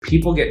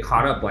people get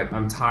caught up like,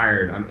 I'm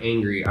tired, I'm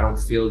angry, I don't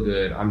feel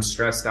good, I'm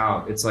stressed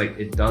out. It's like,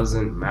 it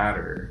doesn't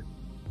matter.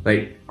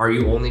 Like, are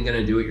you only going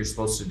to do what you're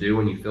supposed to do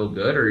when you feel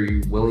good, or are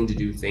you willing to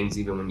do things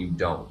even when you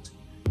don't?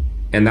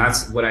 And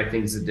that's what I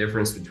think is the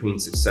difference between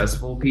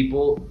successful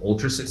people,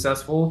 ultra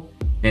successful,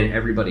 and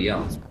everybody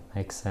else.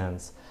 Makes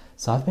sense.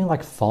 So I've been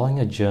like following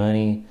a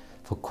journey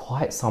for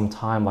quite some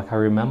time. Like I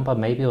remember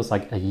maybe it was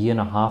like a year and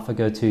a half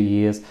ago, 2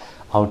 years,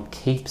 I would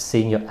keep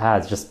seeing your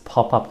ads just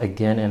pop up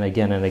again and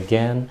again and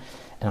again.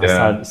 And I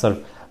started sort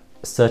of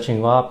searching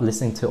you up,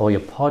 listening to all your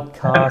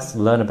podcasts,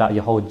 learn about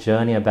your whole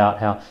journey, about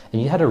how, and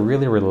you had a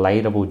really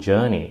relatable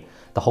journey.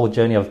 The whole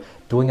journey of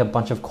doing a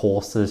bunch of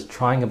courses,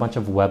 trying a bunch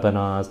of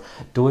webinars,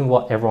 doing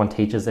what everyone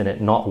teaches and it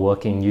not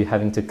working, you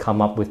having to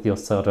come up with your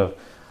sort of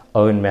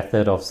own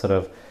method of sort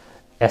of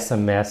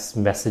SMS,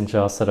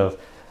 messenger sort of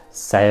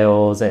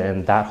sales,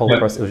 and that whole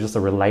process. It was just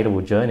a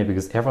relatable journey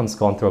because everyone's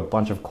gone through a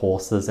bunch of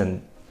courses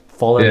and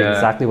followed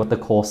exactly what the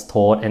course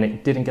taught, and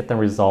it didn't get the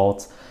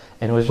results.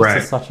 And it was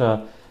just such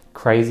a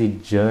crazy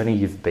journey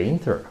you've been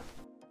through.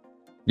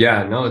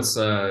 Yeah, no, it's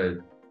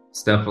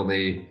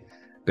definitely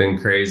been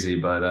crazy,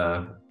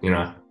 but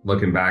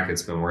looking back,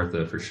 it's been worth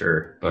it for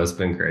sure. But it's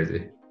been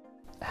crazy.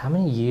 How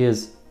many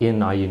years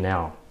in are you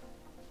now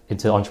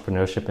into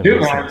entrepreneurship and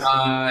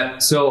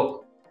business?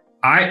 So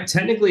I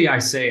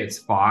say it's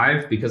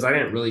 5 because I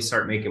didn't really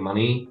start making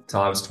money till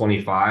I was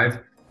 25.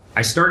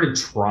 I started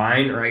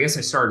trying, or I guess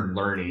I started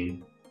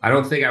learning. I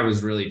don't think I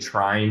was really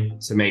trying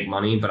to make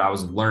money, but I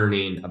was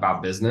learning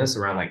about business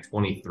around like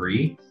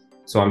 23.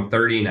 So I'm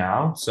 30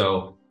 now.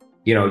 So,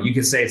 you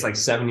could say it's like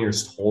 7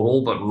 years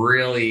total, but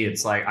really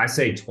it's like, I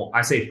say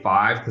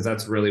 5 because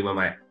that's really when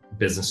my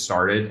business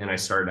started and I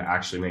started to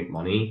actually make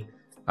money.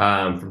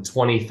 From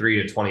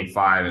 23 to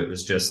 25, it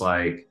was just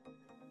like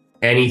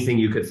anything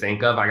you could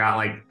think of. I got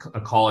like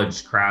a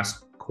college crash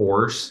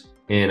course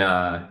in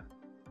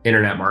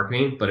internet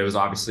marketing, but it was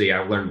obviously, I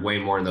learned way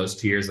more in those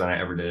 2 years than I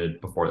ever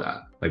did before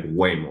that, like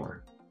way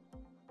more.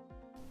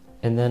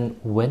 And then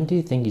when do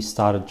you think you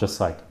started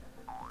just like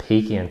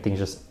peaking and things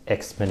just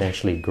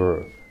exponentially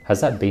grew? Has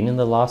that been in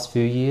the last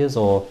few years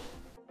or?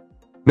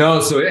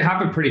 No, so it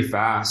happened pretty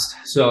fast.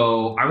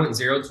 So I went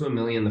 0 to $1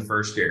 million the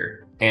first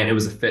year, and it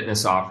was a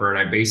fitness offer. And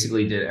I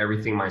basically did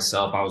everything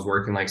myself. I was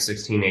working like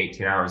 16,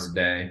 18 hours a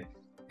day.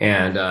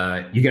 And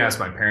you can ask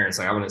my parents,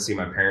 like I wouldn't see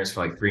my parents for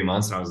like 3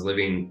 months, and I was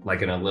living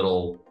like in a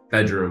little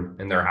bedroom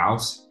in their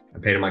house. I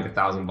paid them like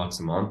 $1,000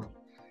 a month.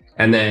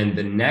 And then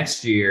the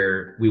next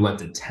year we went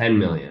to 10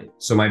 million.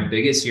 So my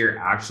biggest year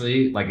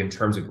actually, like in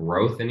terms of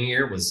growth in a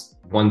year, was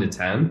 1 to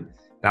 10.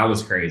 That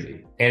was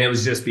crazy. And it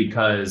was just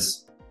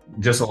because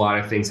just a lot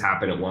of things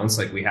happened at once.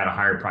 Like we had a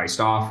higher priced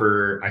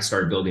offer. I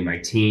started building my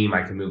team.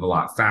 I could move a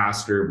lot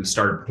faster. We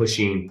started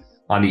pushing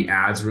on the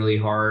ads really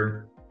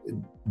hard.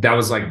 That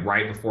was like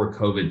right before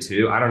COVID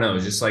too. I don't know.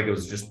 It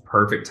was just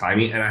perfect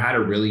timing. And I had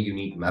a really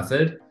unique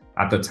method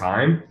at the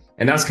time.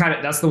 And that's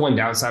the one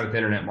downside with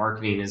internet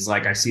marketing is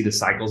like, I see the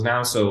cycles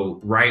now. So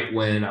right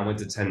when I went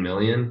to 10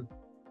 million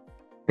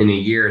in a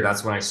year,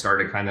 that's when I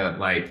started kind of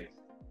like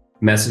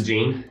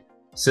messaging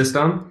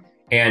system.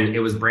 And it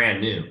was brand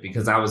new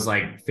because I was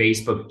like,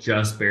 Facebook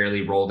just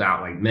barely rolled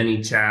out like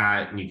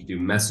ManyChat and you could do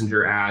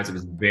messenger ads. It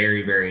was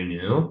very, very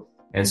new.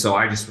 And so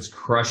I just was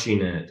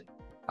crushing it.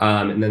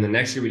 And then the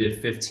next year we did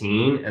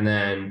 15, and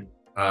then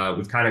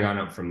we've kind of gone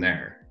up from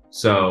there.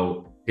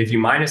 So if you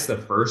minus the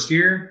first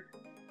year,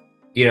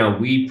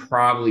 we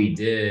probably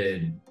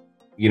did,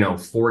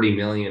 40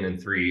 million in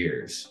 3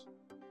 years.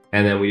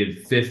 And then we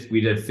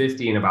did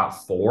 50 in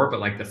about 4, but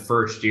like the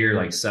first year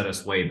like set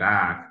us way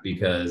back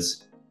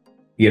because,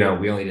 we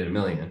only did 1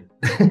 million.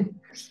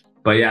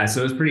 But yeah,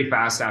 so it was pretty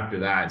fast after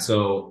that.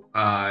 So,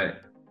 I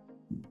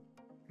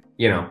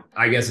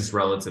guess it's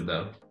relative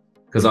though,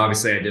 because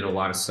obviously I did a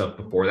lot of stuff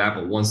before that,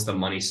 but once the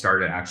money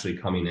started actually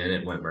coming in,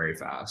 it went very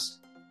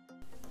fast.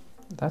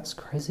 That's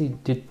crazy.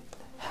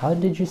 How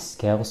did you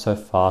scale so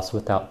fast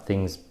without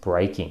things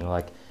breaking?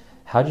 Like,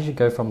 how did you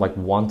go from like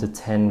 1 to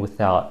 10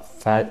 without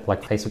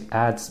like Facebook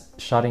ads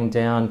shutting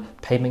down,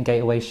 payment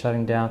gateway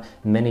shutting down,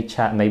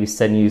 ManyChat maybe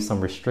sending you some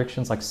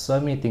restrictions? Like so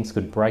many things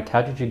could break.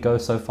 How did you go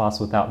so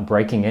fast without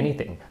breaking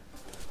anything?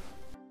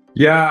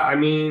 Yeah, I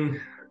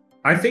mean,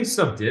 I think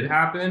stuff did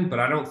happen, but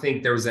I don't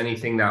think there was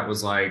anything that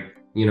was like,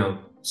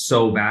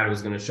 so bad it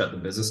was going to shut the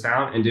business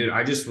down. And dude,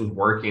 I just was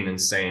working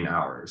insane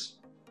hours.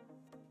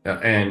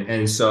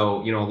 And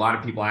so, a lot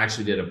of people, I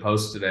actually did a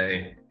post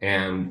today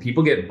and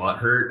people get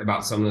butthurt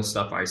about some of the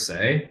stuff I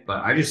say,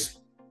 but I just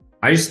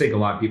think a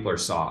lot of people are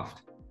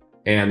soft,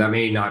 and that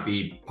may not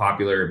be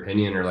popular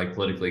opinion or like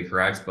politically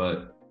correct,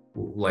 but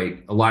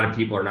like a lot of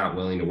people are not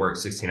willing to work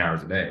 16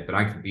 hours a day, but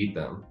I could beat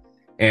them.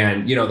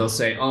 And, they'll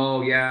say,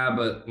 oh yeah,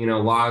 but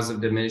laws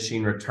of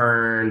diminishing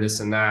return,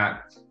 this and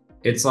that.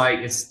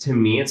 To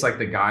me, it's like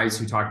the guys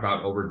who talk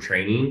about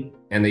overtraining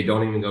and they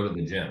don't even go to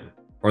the gym.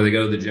 Or they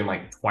go to the gym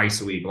like twice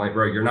a week. Like,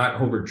 bro, you're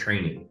not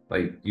overtraining.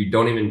 Like, you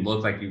don't even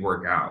look like you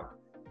work out.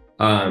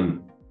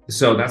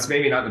 So that's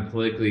maybe not the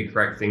politically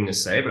correct thing to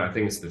say, but I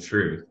think it's the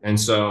truth. And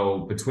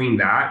so between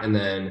that and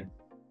then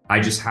I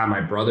just had my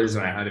brothers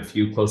and I had a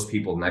few close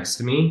people next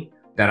to me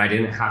that I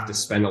didn't have to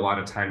spend a lot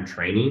of time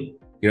training.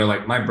 You know,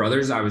 like my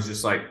brothers, I was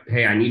just like,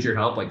 hey, I need your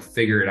help, like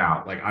figure it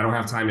out. Like, I don't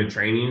have time to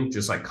train you.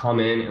 Just like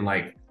come in and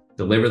like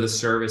deliver the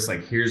service.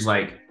 Like, here's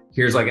like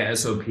a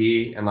SOP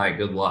and like,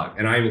 good luck.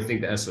 And I don't even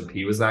think the SOP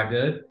was that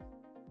good.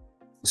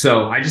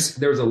 So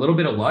there was a little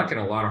bit of luck and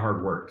a lot of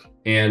hard work.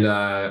 And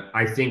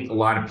I think a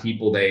lot of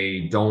people,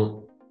 they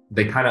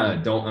kind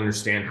of don't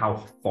understand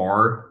how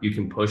far you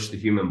can push the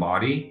human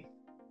body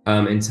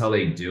until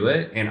they do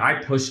it. And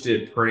I pushed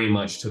it pretty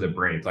much to the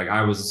brink. Like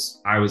I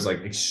was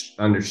like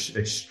under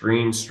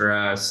extreme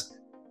stress,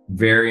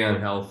 very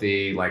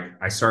unhealthy. Like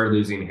I started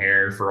losing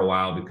hair for a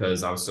while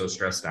because I was so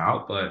stressed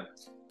out. But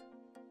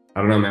I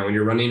don't know, man, when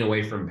you're running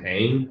away from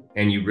pain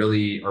and you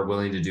really are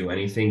willing to do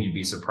anything, you'd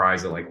be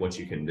surprised at like what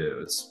you can do.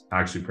 It's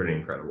actually pretty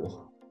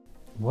incredible.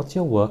 What's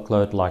your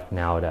workload like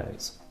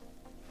nowadays?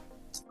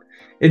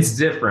 It's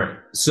different.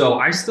 So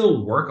I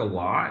still work a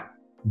lot,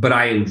 but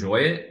I enjoy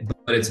it,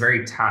 but it's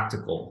very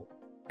tactical.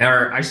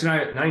 Or I should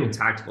not even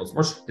tactical.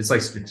 It's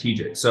like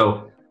strategic.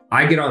 So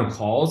I get on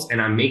calls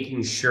and I'm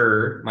making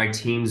sure my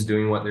team's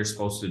doing what they're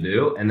supposed to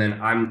do. And then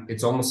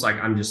it's almost like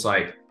I'm just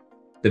like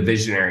the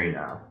visionary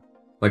now.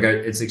 Like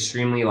it's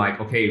extremely like,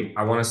 okay,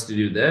 I want us to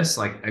do this,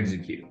 like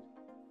execute.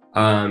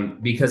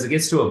 Because it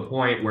gets to a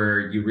point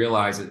where you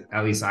realize that,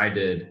 at least I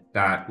did,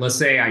 that let's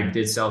say I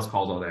did sales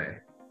calls all day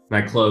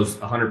and I closed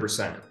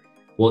 100%.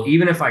 Well,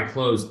 even if I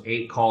close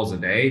 8 calls a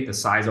day, the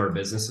size our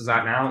business is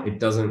at now, it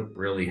doesn't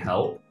really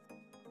help.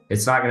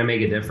 It's not going to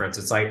make a difference.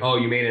 It's like, oh,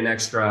 you made an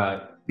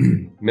extra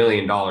 $1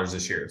 million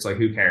this year. It's like,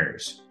 who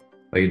cares?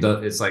 Like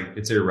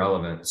it's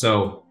irrelevant.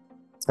 So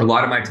a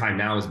lot of my time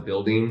now is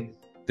building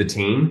the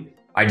team.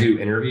 I do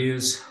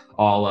interviews.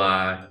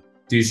 I'll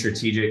do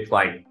strategic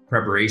like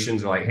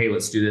preparations or like, hey,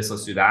 let's do this,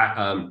 let's do that.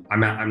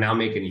 I'm now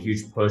making a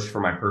huge push for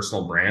my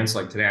personal brand. So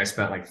like today I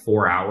spent like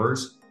 4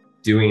 hours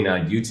doing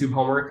YouTube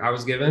homework I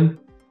was given.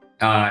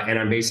 And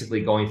I'm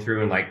basically going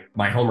through and like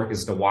my homework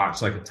is to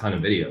watch like a ton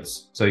of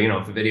videos. So, you know,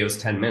 if a video is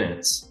 10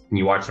 minutes and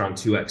you watch it on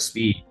 2x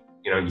speed,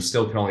 you know, you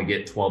still can only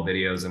get 12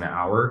 videos in an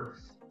hour.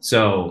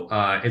 So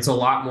it's a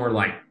lot more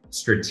like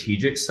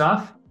strategic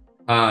stuff.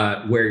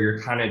 Where you're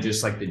kind of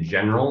just like the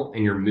general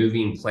and you're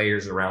moving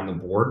players around the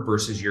board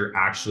versus you're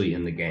actually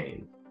in the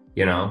game,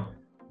 you know?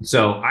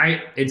 So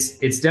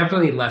it's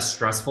definitely less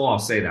stressful. I'll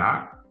say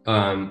that.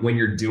 When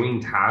you're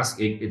doing tasks,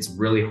 it's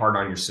really hard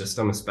on your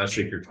system,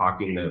 especially if you're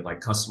talking to like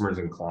customers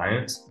and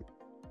clients.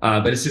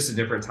 But it's just a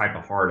different type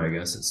of hard, I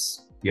guess.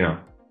 It's, you know,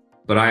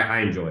 but I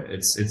enjoy it.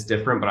 It's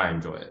different, but I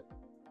enjoy it.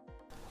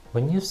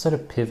 When you sort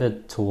of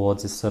pivot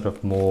towards this sort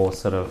of more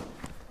sort of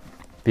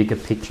bigger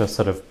picture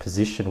sort of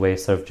position where you're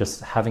sort of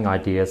just having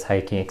ideas,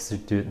 hey, can you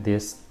execute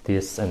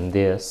this and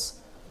this?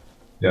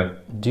 Yeah.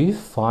 Do you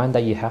find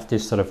that you have to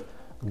sort of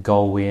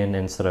go in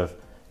and sort of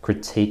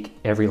critique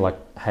every like,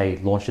 hey,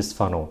 launch this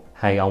funnel.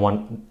 Hey, I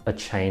want a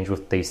change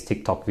with these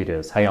TikTok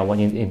videos. Hey, I want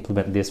you to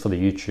implement this for the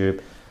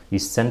YouTube. You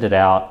send it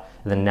out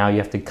and then now you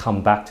have to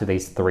come back to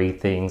these 3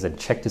 things and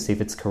check to see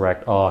if it's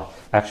correct. Oh,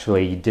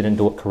 actually you didn't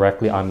do it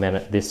correctly. I meant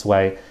it this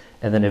way.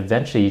 And then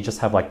eventually you just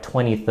have like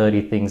 20,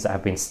 30 things that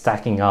have been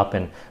stacking up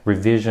and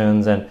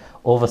revisions. And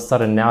all of a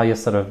sudden now you're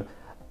sort of,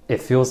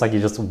 it feels like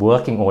you're just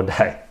working all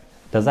day.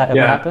 Does that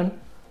ever happen?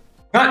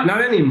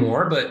 Not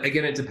anymore, but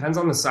again, it depends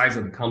on the size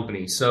of the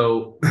company.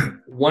 So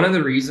one of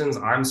the reasons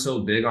I'm so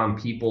big on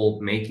people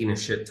making a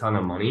shit ton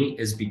of money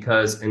is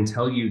because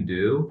until you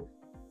do,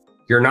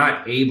 you're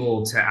not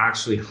able to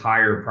actually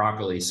hire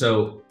properly.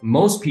 So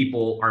most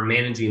people are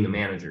managing the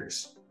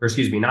managers. Or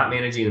excuse me, not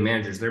managing the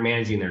managers, they're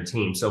managing their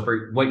team. So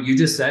for what you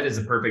just said is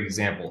a perfect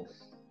example.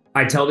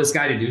 I tell this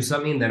guy to do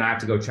something, then I have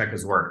to go check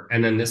his work.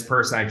 And then this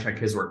person, I check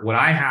his work. What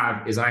I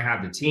have is I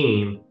have the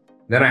team,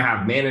 then I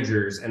have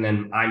managers, and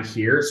then I'm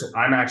here. So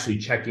I'm actually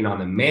checking on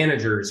the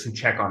managers who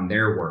check on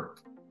their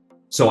work.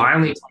 So I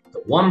only talk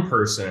to one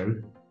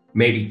person,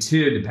 maybe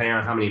 2, depending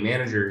on how many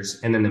managers,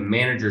 and then the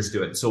managers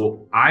do it.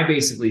 So I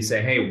basically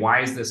say, hey,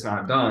 why is this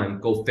not done?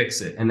 Go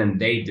fix it. And then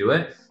they do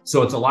it.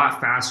 So it's a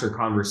lot faster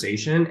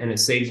conversation and it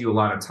saves you a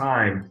lot of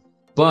time,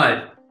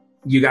 but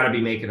you got to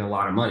be making a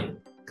lot of money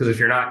because if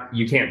you're not,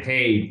 you can't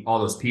pay all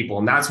those people.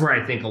 And that's where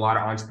I think a lot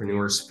of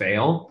entrepreneurs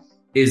fail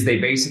is they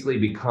basically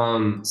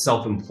become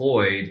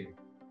self-employed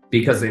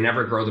because they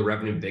never grow the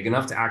revenue big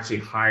enough to actually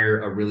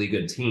hire a really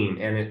good team.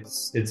 And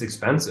it's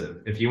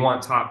expensive. If you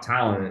want top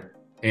talent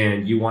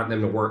and you want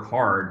them to work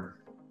hard,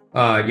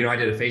 you know, I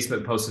did a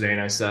Facebook post today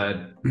and I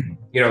said,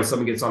 you know, if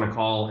someone gets on a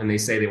call and they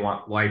say they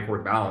want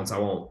life-work balance,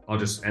 I'll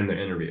just end the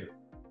interview.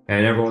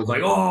 And everyone's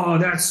like, oh,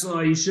 that's,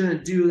 you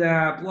shouldn't do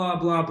that, blah,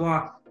 blah,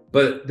 blah.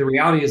 But the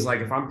reality is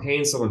like, if I'm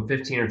paying someone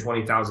 $15,000 or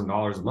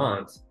 $20,000 a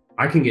month,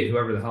 I can get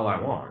whoever the hell I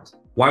want.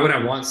 Why would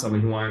I want someone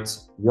who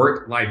wants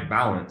work-life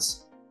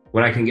balance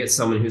when I can get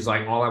someone who's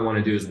like, all I want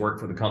to do is work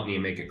for the company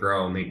and make it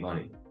grow and make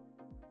money?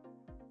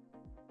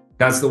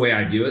 That's the way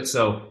I view it.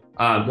 So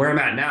where I'm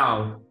at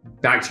now,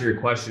 back to your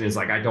question, is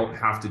like, I don't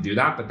have to do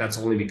that, but that's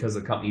only because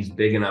the company's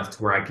big enough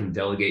to where I can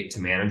delegate to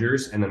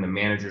managers and then the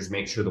managers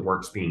make sure the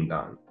work's being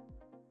done.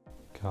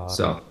 God.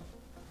 So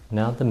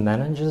Now, the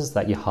managers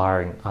that you're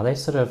hiring, are they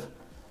sort of,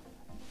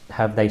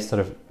 have they sort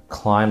of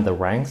climbed the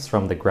ranks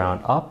from the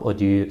ground up, or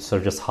do you sort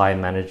of just hire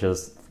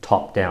managers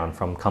top down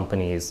from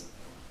companies?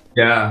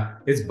 Yeah,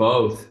 it's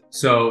both.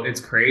 So it's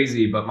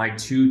crazy, but my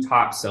two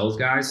top sales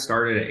guys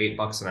started at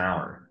 $8 an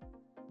hour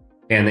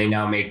and they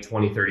now make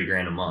 20, 30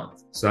 grand a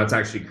month. So that's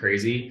actually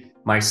crazy.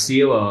 My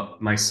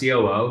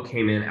COO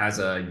came in as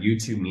a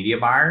YouTube media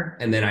buyer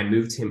and then I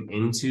moved him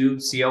into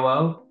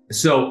COO.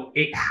 So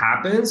it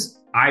happens.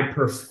 I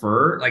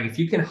prefer, like, if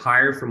you can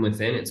hire from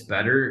within, it's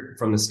better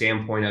from the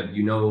standpoint of,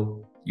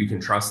 you can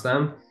trust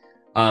them.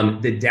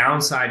 The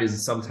downside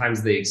is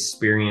sometimes the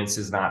experience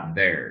is not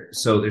there.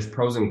 So there's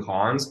pros and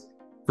cons.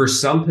 For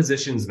some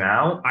positions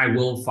now, I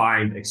will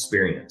find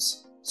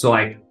experience. So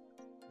like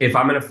if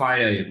I'm going to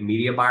find a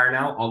media buyer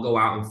now, I'll go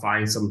out and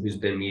find someone who's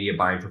been media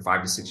buying for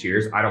 5 to 6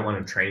 years. I don't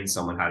want to train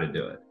someone how to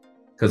do it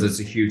because it's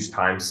a huge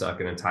time suck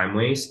and a time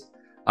waste.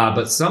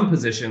 But some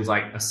positions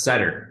like a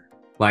setter,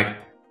 like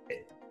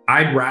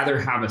I'd rather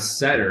have a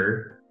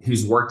setter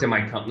who's worked in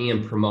my company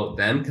and promote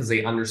them because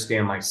they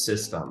understand my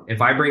system.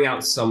 If I bring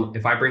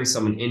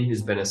someone in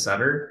who's been a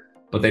setter,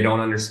 but they don't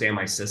understand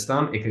my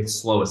system, it could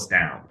slow us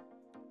down.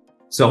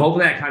 So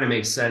hopefully that kind of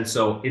makes sense.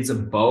 So it's a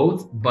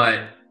both,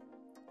 but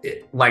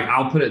like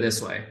I'll put it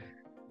this way.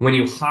 When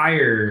you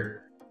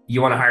hire,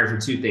 you want to hire for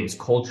two things: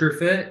 culture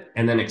fit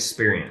and then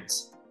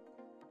experience.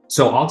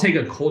 So I'll take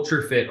a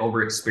culture fit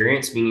over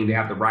experience, meaning they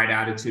have the right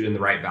attitude and the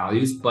right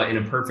values. But in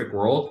a perfect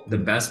world, the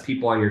best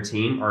people on your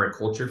team are a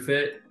culture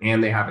fit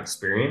and they have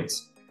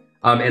experience.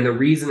 And the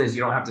reason is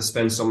you don't have to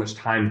spend so much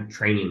time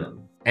training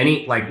them.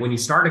 Like when you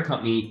start a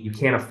company, you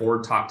can't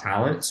afford top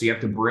talent. So you have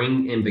to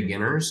bring in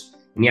beginners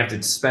and you have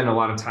to spend a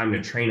lot of time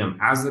to train them.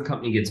 As the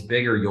company gets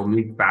bigger, you'll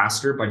move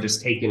faster by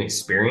just taking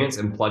experience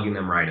and plugging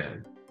them right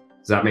in.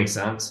 Does that make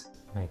sense?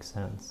 Makes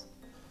sense.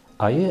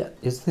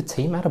 Is the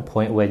team at a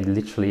point where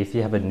literally if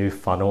you have a new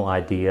funnel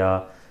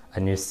idea, a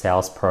new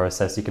sales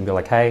process, you can be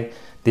like, hey,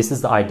 this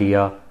is the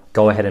idea,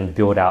 go ahead and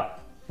build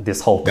out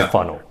this whole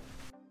funnel?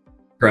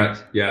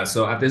 Correct. Yeah.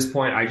 So at this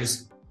point, I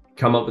just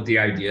come up with the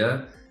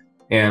idea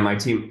and my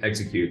team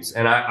executes.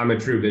 And I'm a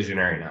true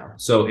visionary now.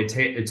 So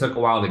it took a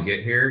while to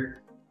get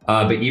here.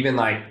 But even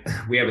like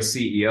we have a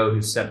CEO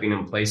who's stepping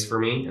in place for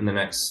me in the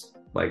next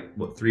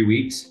 3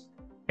 weeks.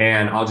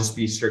 And I'll just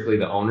be strictly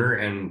the owner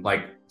and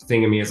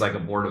think of me as like a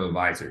board of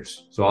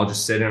advisors. So I'll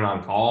just sit in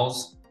on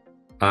calls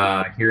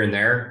here and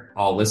there.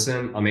 I'll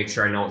listen. I'll make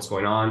sure I know what's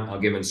going on. I'll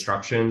give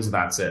instructions.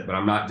 That's it. But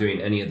I'm not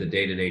doing any of the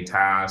day-to-day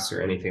tasks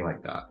or anything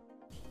like that.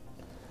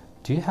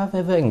 Do you have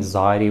ever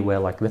anxiety where,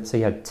 let's say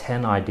you had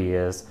 10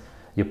 ideas,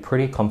 you're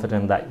pretty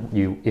confident that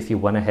if you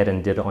went ahead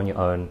and did it on your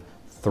own,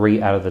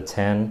 3 out of the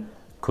 10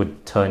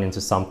 could turn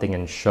into something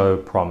and show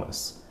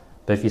promise.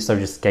 But if you sort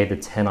of just gave the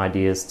 10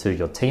 ideas to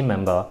your team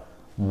member,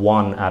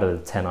 1 out of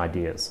the 10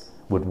 ideas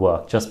would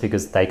work just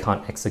because they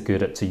can't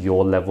execute it to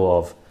your level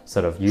of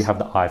sort of, you have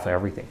the eye for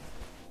everything.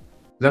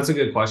 That's a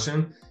good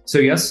question. So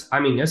yes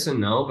and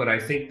no, but I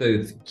think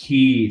the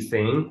key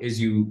thing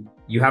is you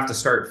have to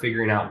start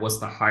figuring out what's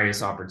the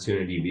highest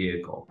opportunity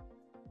vehicle.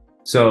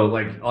 So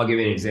I'll give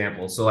you an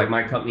example. So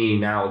my company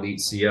now,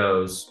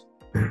 EliteCEOs,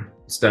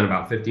 it's done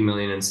about 50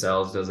 million in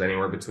sales, does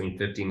anywhere between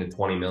 15 to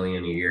 20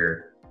 million a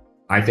year.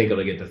 I think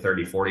it'll get to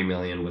 30, 40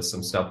 million with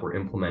some stuff we're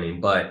implementing,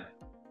 but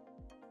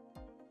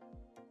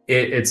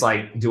it's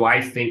do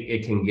I think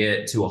it can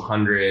get to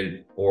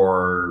 100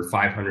 or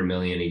 500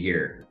 million a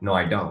year? No,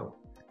 I don't.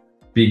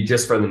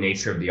 Just for the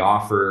nature of the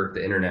offer,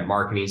 the internet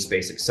marketing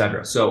space,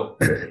 etc. So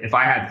if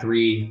I had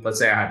let's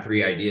say I had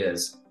 3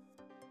 ideas,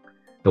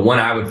 the one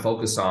I would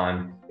focus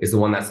on is the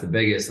one that's the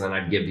biggest, and then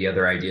I'd give the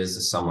other ideas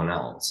to someone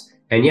else.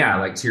 And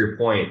yeah, to your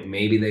point,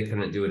 maybe they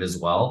couldn't do it as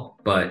well,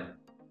 but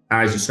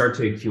as you start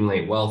to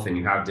accumulate wealth and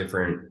you have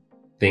different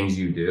things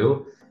you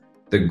do,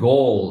 the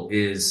goal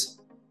is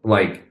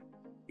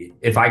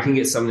if I can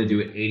get someone to do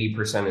it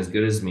 80% as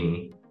good as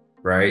me,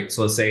 right?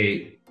 So let's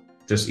say,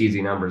 just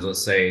easy numbers,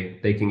 let's say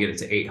they can get it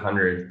to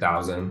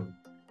 800,000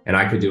 and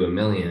I could do 1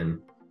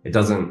 million. It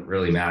doesn't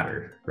really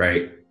matter,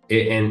 right?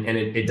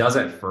 It does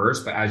at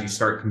first, but as you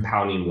start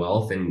compounding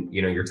wealth and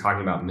you're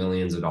talking about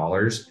millions of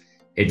dollars,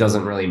 it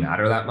doesn't really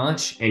matter that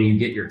much and you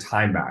get your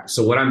time back.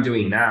 So what I'm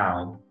doing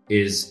now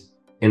is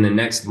in the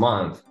next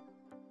month,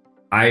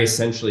 I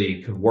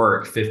essentially could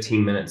work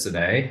 15 minutes a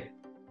day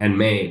and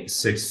make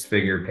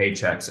 6-figure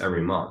paychecks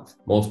every month,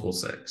 multiple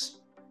 6.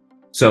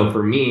 So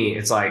for me,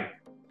 it's I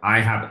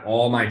have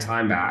all my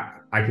time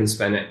back. I can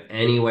spend it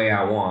any way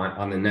I want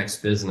on the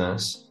next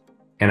business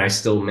and I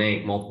still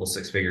make multiple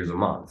 6 figures a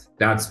month.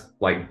 That's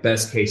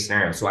best case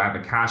scenario. So I have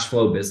a cash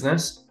flow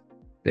business.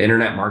 The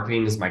internet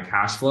marketing is my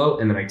cash flow.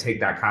 And then I take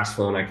that cash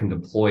flow and I can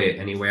deploy it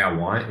any way I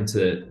want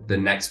into the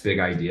next big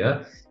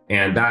idea.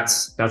 And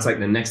that's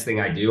the next thing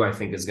I do, I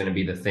think is going to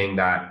be the thing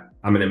that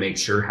I'm going to make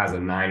sure has a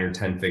 9 or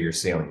 10 figure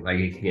ceiling.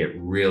 It can get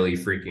really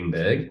freaking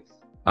big.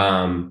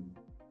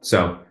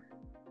 So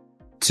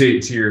to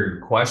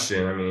your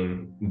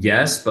question,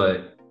 yes,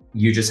 but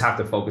you just have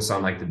to focus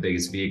on the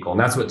biggest vehicle. And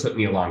that's what took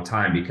me a long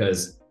time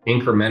because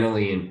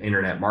incrementally in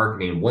internet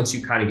marketing, once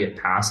you kind of get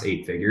past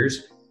 8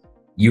 figures,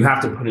 you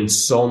have to put in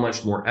so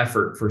much more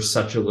effort for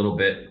such a little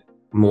bit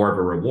more of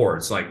a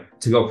reward. So like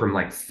to go from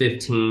like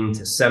 15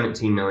 to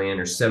 17 million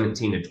or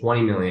 17 to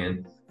 20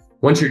 million,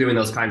 once you're doing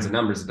those kinds of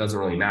numbers, it doesn't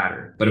really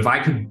matter. But if I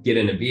could get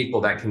in a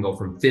vehicle that can go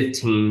from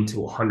 15 to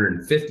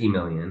 150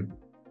 million,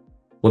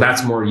 well,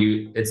 that's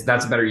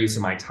a better use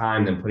of my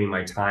time than putting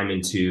my time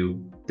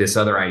into this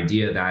other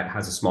idea that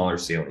has a smaller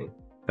ceiling.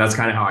 That's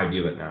kind of how I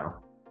view it now.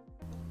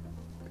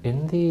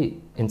 In the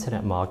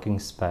internet marketing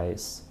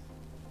space,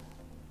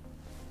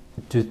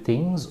 do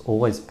things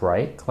always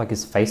break? Like,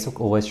 is Facebook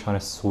always trying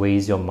to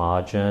squeeze your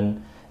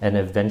margin and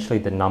eventually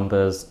the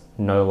numbers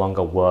no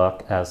longer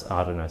work as,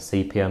 I don't know,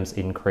 CPMs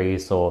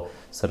increase or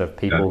sort of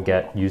people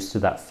get used to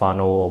that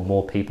funnel, or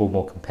more people,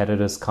 more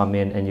competitors come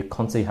in and you're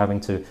constantly having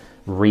to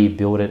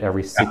rebuild it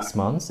every 6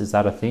 months? Is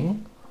that a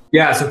thing?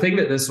 Yeah, so think of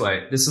it this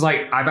way. This is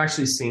like, I've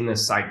actually seen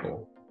this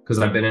cycle because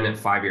I've been in it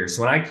 5 years.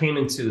 So when I came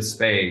into the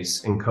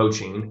space in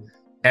coaching,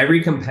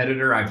 every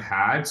competitor I've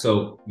had,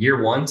 so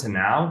year 1 to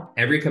now,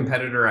 every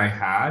competitor I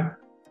had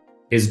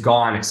is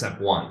gone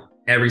except one.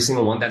 Every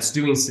single one that's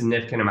doing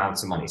significant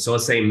amounts of money. So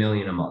let's say $1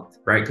 million a month,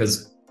 right?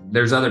 Because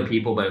there's other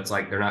people, but it's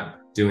like they're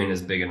not doing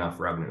as big enough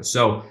revenue.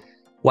 So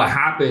what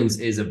happens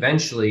is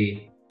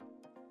eventually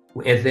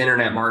with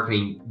internet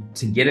marketing,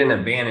 to get an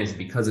advantage,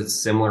 because it's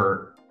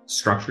similar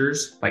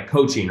structures like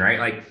coaching, right?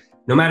 Like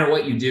no matter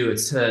what you do,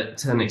 it's to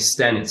an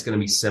extent, it's going to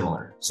be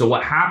similar. So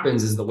what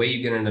happens is the way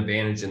you get an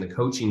advantage in the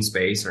coaching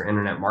space or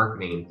internet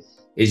marketing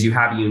is you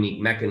have a unique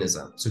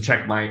mechanism. So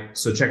check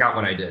out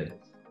what I did.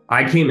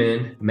 I came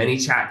in,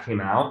 ManyChat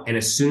came out, and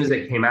as soon as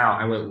it came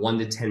out, I went 1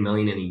 to 10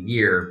 million in a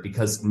year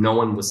because no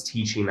one was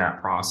teaching that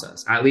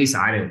process. At least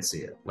I didn't see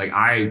it. Like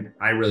I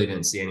really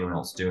didn't see anyone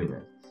else doing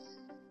it.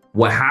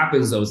 What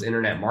happens, those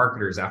internet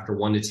marketers, after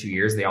 1 to 2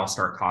 years, they all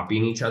start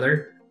copying each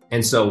other.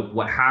 And so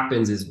what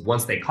happens is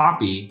once they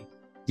copy,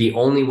 the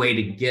only way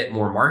to get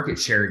more market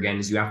share again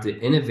is you have to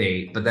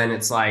innovate. But then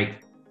it's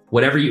like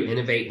whatever you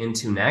innovate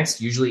into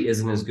next usually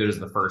isn't as good as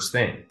the first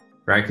thing,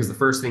 right? Because the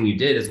first thing you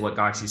did is what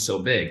got you so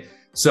big.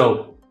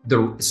 So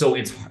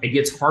it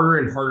gets harder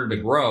and harder to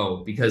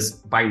grow because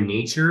by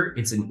nature,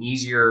 it's an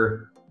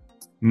easier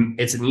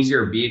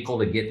vehicle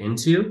to get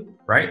into,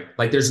 right?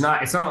 Like it's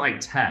not like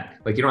tech.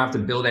 Like you don't have to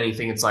build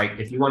anything. It's like,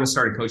 if you want to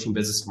start a coaching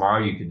business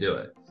tomorrow, you could do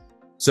it.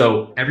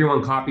 So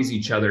everyone copies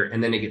each other,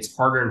 and then it gets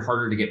harder and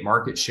harder to get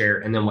market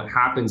share. And then what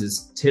happens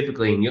is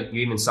typically, and you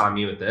even saw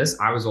me with this,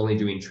 I was only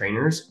doing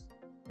trainers.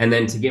 And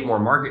then to get more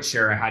market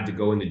share, I had to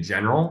go into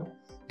general.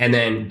 And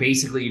then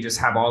basically you just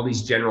have all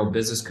these general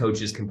business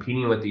coaches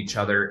competing with each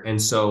other. And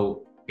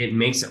so it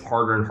makes it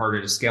harder and harder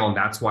to scale. And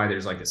that's why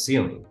there's like a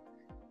ceiling.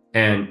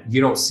 And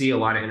you don't see a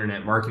lot of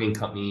internet marketing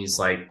companies,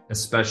 like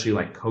especially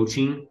like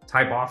coaching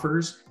type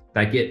offers,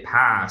 that get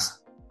past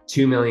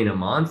 2 million a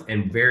month,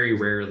 and very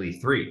rarely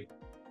 3.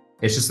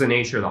 It's just the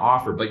nature of the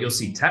offer. But you'll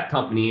see tech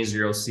companies, or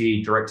you'll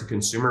see direct to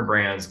consumer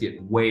brands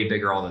get way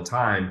bigger all the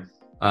time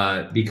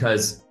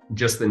because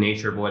just the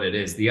nature of what it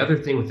is. The other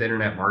thing with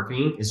internet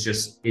marketing is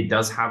just, it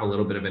does have a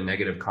little bit of a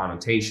negative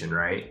connotation,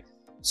 right?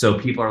 So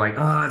people are like,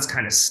 oh, it's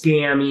kind of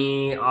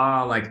scammy.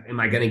 Oh, like, am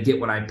I going to get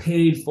what I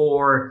paid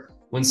for?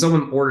 When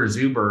someone orders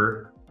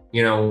Uber,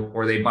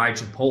 or they buy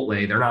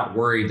Chipotle, they're not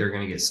worried they're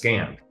going to get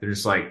scammed. They're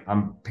just like,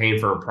 I'm paying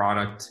for a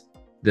product.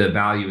 The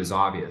value is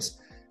obvious.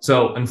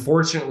 So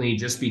unfortunately,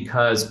 just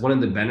because one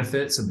of the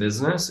benefits of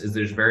business is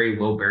there's very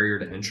low barrier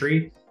to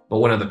entry, but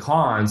one of the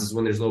cons is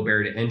when there's low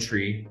barrier to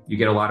entry, you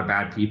get a lot of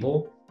bad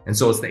people. And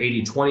so it's the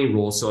 80-20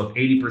 rule. So if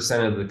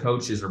 80% of the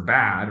coaches are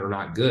bad or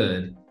not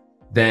good,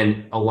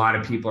 then a lot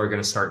of people are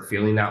going to start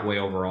feeling that way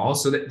overall.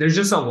 So there's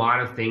just a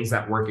lot of things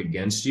that work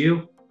against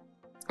you.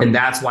 And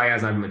that's why,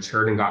 as I've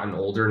matured and gotten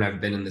older and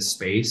I've been in this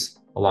space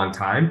a long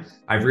time,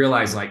 I've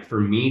realized, like, for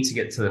me to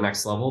get to the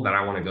next level that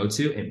I want to go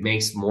to, it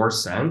makes more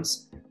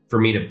sense for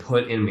me to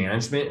put in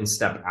management and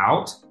step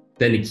out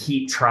than to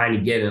keep trying to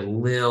get a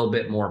little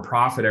bit more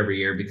profit every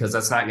year, because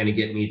that's not going to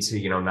get me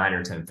to 9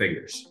 or 10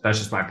 figures. That's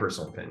just my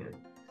personal opinion.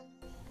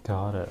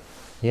 Got it.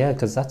 Yeah,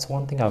 because that's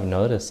one thing I've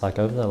noticed, like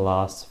over the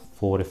last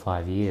 4 to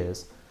 5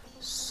 years,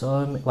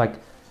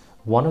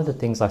 one of the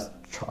things I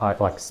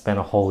spent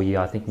a whole year,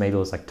 I think maybe it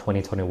was like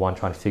 2021,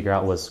 trying to figure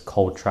out was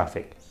cold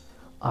traffic.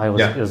 It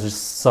was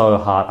just so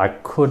hard. I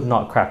could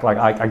not crack. Like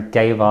I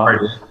gave up.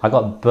 I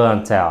got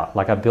burnt out.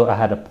 Like I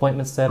had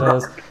appointment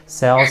setters,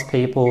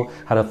 salespeople,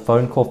 had a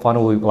phone call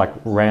funnel.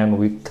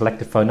 We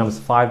collected phone numbers,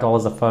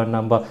 $5 a phone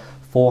number,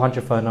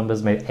 400 phone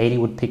numbers, maybe 80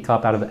 would pick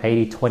up. Out of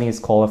 80, 20 is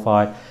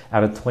qualified.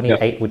 Out of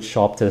 28 would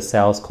show up to the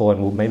sales call,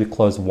 and we'll maybe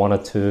close 1 or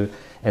 2,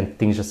 and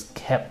things just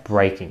kept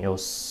breaking. It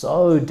was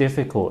so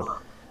difficult.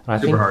 And I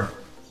think hard.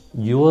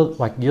 You're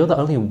the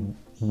only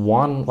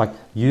one, like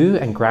you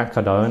and Grant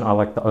Cardone are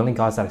like the only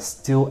guys that are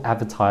still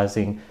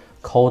advertising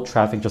cold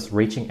traffic, just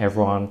reaching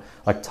everyone,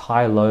 like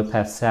Ty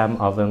Lopez, Sam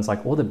Ovens,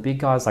 like all the big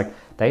guys, like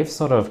they've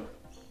sort of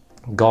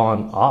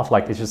gone off.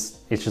 Like it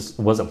just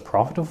wasn't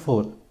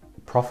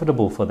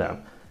profitable for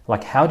them.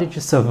 Like, how did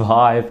you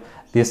survive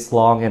this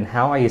long, and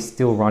how are you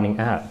still running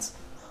ads?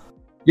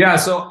 Yeah,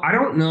 so I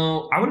don't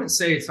know. I wouldn't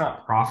say it's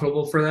not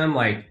profitable for them.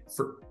 Like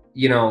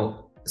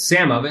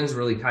Sam Ovens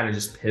really kind of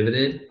just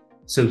pivoted.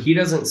 So he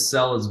doesn't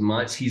sell as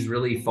much. He's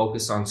really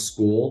focused on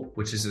school,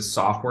 which is his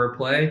software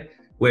play,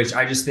 which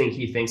I just think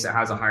he thinks it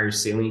has a higher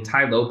ceiling.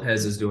 Ty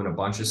Lopez is doing a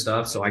bunch of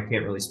stuff, so I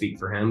can't really speak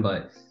for him.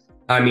 But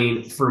I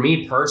mean, for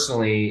me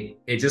personally,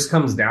 it just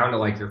comes down to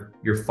like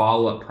your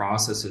follow-up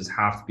processes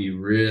have to be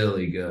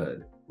really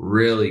good,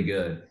 really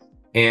good.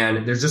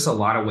 And there's just a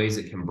lot of ways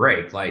it can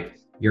break. Like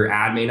your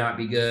ad may not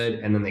be good,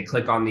 and then they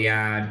click on the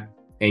ad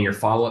and your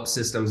follow-up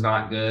system's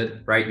not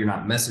good, right? You're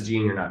not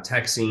messaging, you're not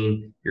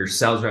texting, your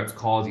sales rep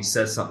calls, he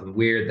says something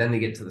weird, then they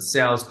get to the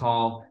sales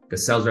call, the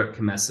sales rep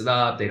can mess it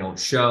up, they don't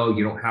show,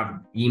 you don't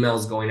have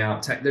emails going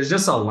out. There's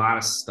just a lot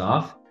of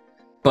stuff.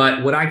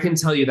 But what I can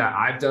tell you that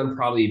I've done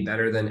probably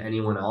better than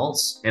anyone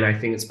else, and I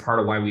think it's part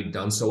of why we've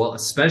done so well,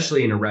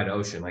 especially in a red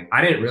ocean. Like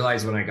I didn't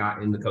realize when I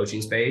got in the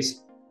coaching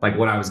space, like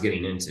what I was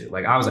getting into.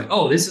 Like I was like,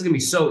 oh, this is gonna be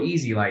so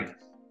easy. Like,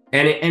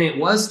 and it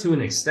was to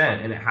an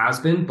extent, and it has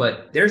been,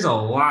 but there's a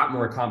lot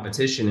more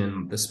competition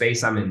in the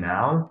space I'm in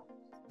now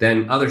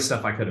than other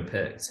stuff I could have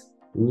picked.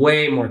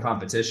 Way more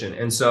competition.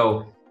 And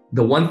so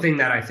the one thing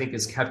that I think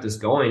has kept us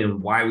going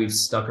and why we've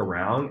stuck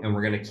around and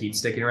we're going to keep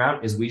sticking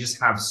around is we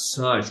just have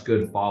such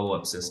good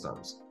follow-up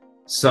systems,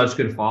 such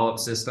good follow-up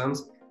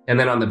systems. And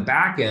then on the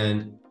back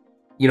end,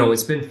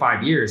 it's been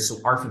 5 years. So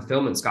our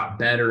fulfillment's got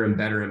better and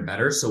better and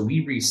better. So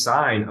we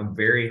re-sign a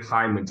very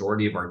high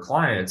majority of our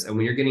clients. And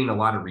when you're getting a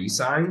lot of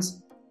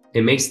re-signs,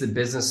 it makes the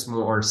business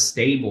more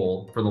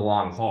stable for the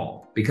long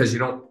haul because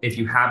if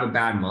you have a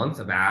bad month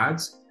of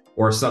ads,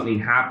 or something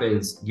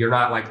happens, you're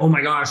not like, oh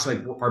my gosh, like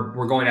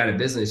we're going out of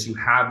business. You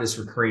have this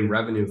recurring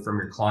revenue from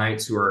your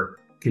clients who are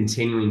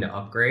continuing to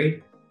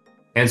upgrade.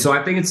 And so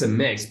I think it's a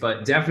mix,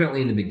 but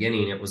definitely in the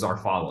beginning, it was our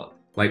follow-up.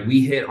 Like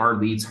we hit our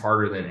leads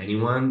harder than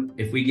anyone.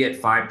 If we get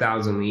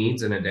 5,000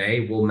 leads in a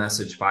day, we'll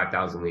message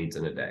 5,000 leads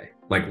in a day,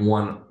 like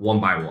one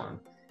by one.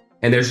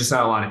 And there's just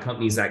not a lot of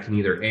companies that can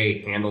either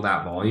A, handle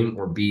that volume,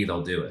 or B,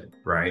 they'll do it,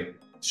 right?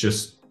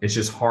 It's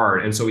just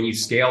hard. And so when you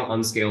scale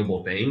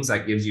unscalable things,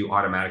 that gives you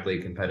automatically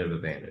a competitive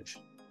advantage.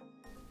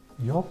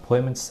 Your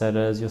appointment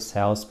setters, your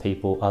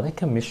salespeople, are they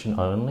commission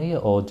only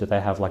or do they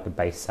have like a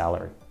base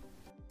salary?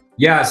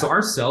 Yeah, so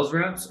our sales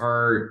reps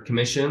are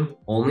commission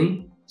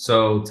only,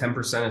 so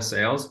 10% of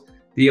sales.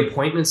 The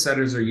appointment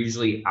setters are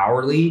usually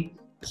hourly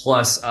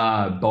plus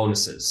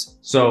bonuses.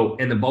 So,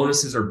 and the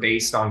bonuses are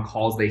based on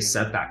calls they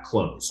set that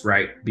close,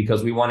 right?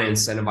 Because we want to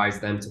incentivize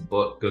them to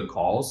book good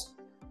calls.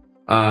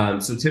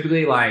 So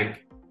typically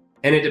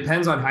and it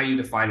depends on how you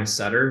define a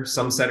setter.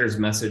 Some setters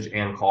message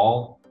and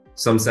call.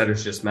 Some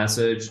setters just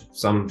message,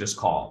 some just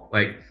call.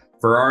 Like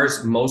for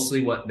ours,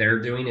 mostly what they're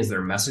doing is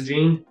they're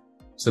messaging.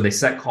 So they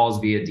set calls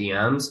via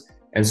DMs.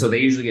 And so they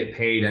usually get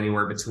paid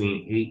anywhere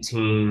between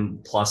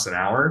 18 plus an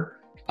hour.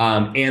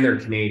 And they're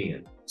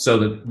Canadian. So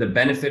the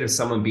benefit of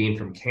someone being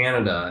from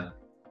Canada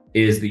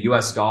is the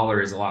US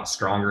dollar is a lot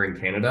stronger in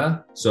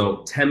Canada. So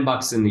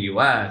 $10 in the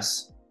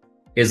US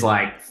is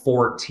like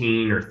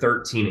 14 or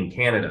 13 in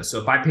Canada. So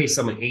if I pay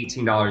someone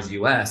 $18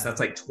 US, that's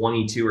like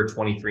 22 or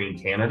 23 in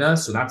Canada.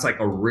 So that's like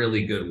a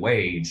really good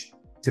wage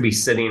to be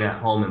sitting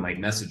at home and like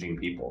messaging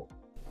people.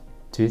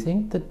 Do you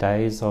think the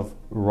days of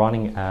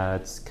running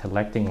ads,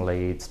 collecting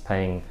leads,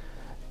 paying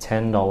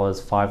 $10,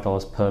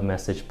 $5 per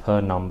message per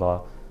number,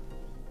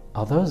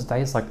 are those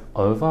days like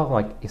over?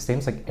 Like it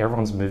seems like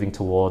everyone's moving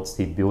towards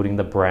the building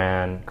the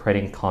brand,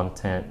 creating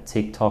content,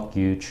 TikTok,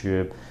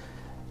 YouTube.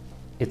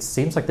 It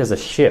seems like there's a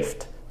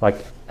shift.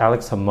 Like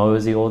Alex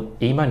Hormozi or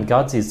Iman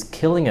Guds is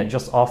killing it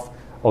just off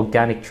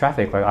organic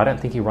traffic. Like I don't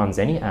think he runs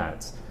any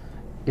ads.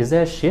 Is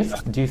there a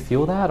shift? Do you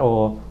feel that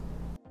or?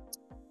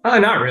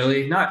 Not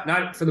really.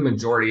 Not for the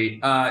majority.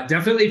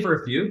 Definitely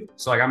for a few.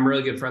 So like I'm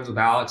really good friends with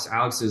Alex.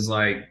 Alex is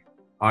like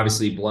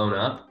obviously blown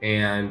up,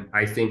 and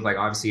I think like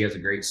obviously he has a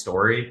great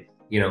story.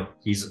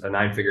 He's a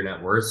 9-figure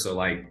net worth, so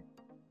like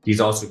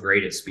he's also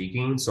great at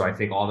speaking. So I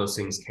think all those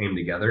things came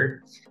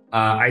together.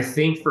 I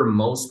think for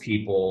most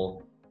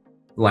people,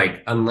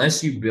 like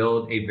unless you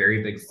build a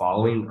very big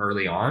following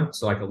early on,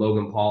 so like a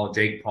Logan Paul,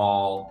 Jake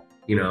Paul,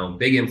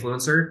 big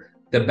influencer,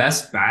 the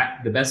best bet,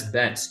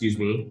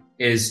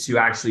 is to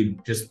actually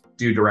just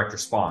do direct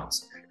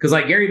response. Because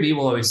like Gary Vee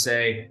will always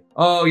say,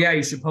 oh yeah,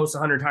 you should post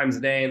 100 times a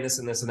day and this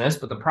and this and this.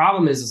 But the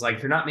problem is like,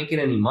 if you're not making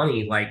any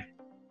money, like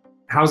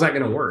how's that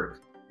going to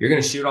work? You're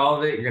going to shoot all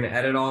of it. You're going to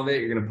edit all of it.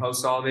 You're going to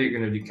post all of it. You're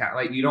going to do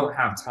like, you don't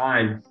have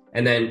time.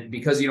 And then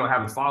because you don't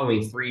have a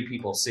following, 3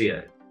 people see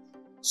it.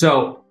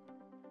 So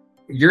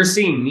you're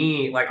seeing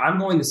me, like I'm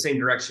going the same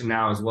direction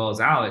now as well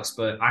as Alex,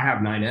 but I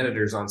have 9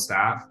 editors on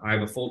staff. I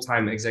have a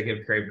full-time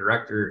executive creative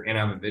director and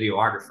I have a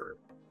videographer.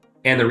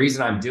 And the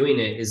reason I'm doing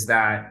it is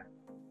that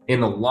in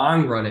the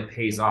long run, it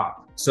pays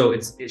off. So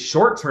it's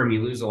short term,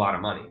 you lose a lot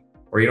of money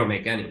or you don't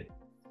make any.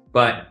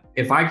 But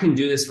if I can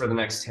do this for the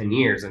next 10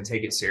 years and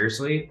take it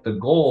seriously, the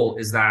goal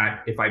is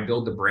that if I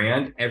build the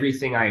brand,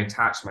 everything I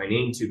attach my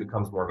name to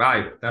becomes more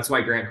valuable. That's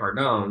why Grant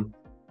Cardone,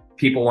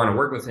 people want to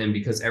work with him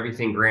because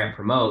everything Grant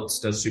promotes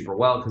does super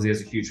well because he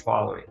has a huge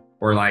following.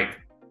 Or like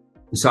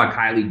You saw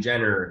Kylie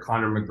Jenner,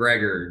 Conor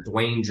McGregor,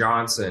 Dwayne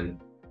Johnson.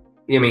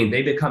 I mean,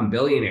 they become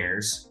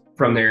billionaires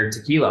from their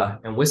tequila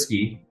and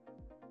whiskey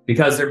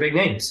because they're big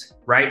names,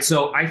 right?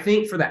 So I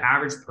think for the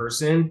average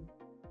person,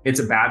 it's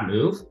a bad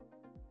move.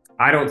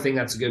 I don't think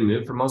that's a good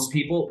move for most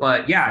people.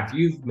 But yeah, if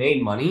you've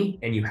made money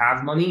and you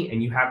have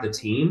the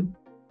team,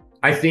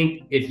 I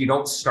think if you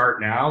don't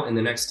start now, in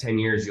the next 10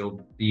 years, you'll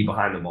be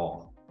behind the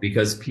ball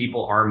because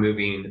people are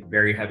moving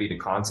very heavy to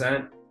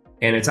content.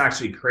 And it's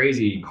actually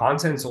crazy.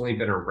 Content's only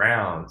been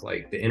around,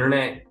 like the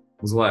internet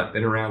was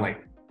been around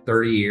like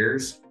 30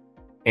 years.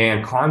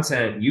 And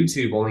content,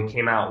 YouTube only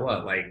came out,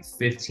 like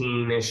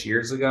 15-ish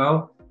years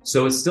ago.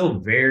 So it's still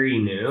very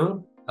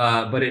new,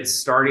 but it's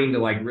starting to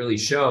like really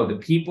show the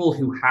people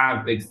who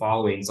have big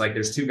followings. Like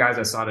there's two guys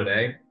I saw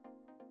today.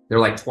 They're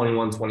like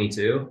 21,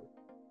 22.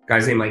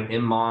 Guys named like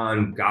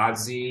Iman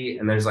Godzi,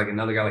 and there's like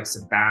another guy like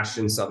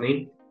Sebastian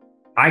something.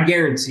 I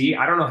guarantee,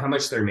 I don't know how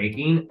much they're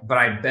making, but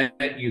I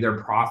bet you their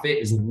profit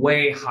is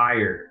way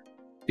higher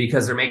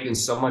because they're making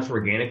so much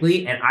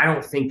organically. And I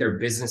don't think their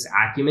business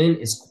acumen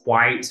is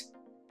quite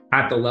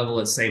at the level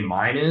that say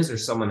mine is or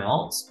someone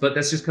else, but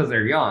that's just because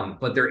they're young,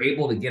 but they're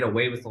able to get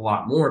away with a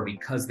lot more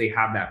because they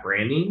have that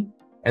branding.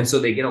 And so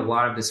they get a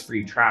lot of this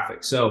free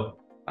traffic. So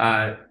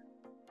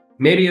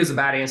maybe it was a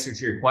bad answer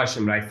to your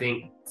question, but I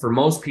think for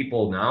most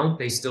people, no,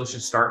 they still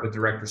should start with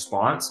direct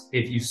response.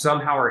 If you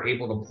somehow are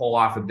able to pull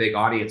off a big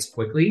audience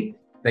quickly,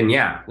 then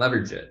yeah,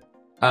 leverage it.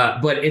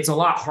 But it's a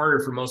lot harder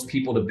for most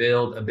people to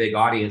build a big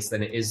audience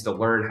than it is to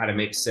learn how to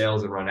make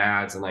sales and run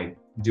ads and like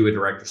do a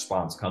direct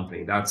response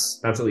company.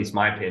 That's at least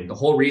my opinion. The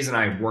whole reason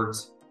I worked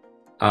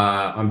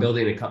on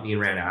building a company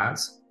and ran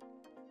ads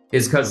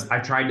is because I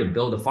tried to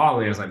build a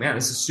following. I was like, man,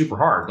 this is super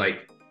hard.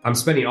 Like I'm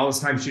spending all this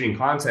time shooting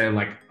content.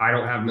 Like I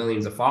don't have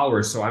millions of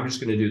followers. So I'm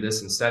just going to do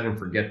this instead and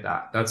forget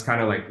that. That's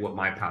kind of like what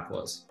my path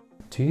was.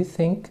 Do you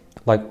think,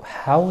 like,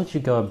 how would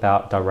you go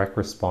about direct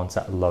response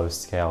at low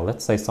scale?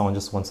 Let's say someone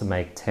just wants to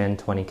make 10,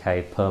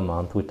 20K per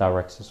month with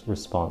direct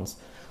response.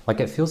 Like,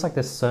 it feels like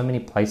there's so many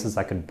places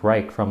that could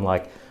break from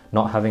like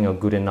not having a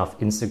good enough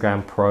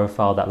Instagram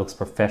profile that looks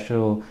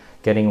professional,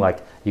 getting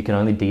like, you can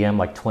only DM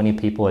like 20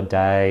 people a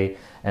day.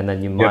 And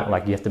then you might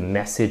like, you have to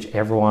message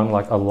everyone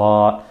like a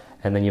lot.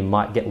 And then you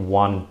might get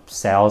one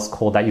sales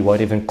call that you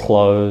won't even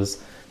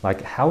close.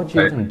 Like, how would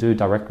you even do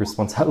direct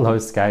response at low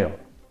scale?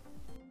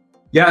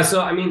 Yeah,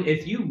 so I mean,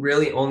 if you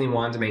really only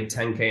wanted to make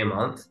 10K a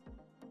month,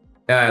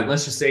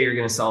 let's just say you're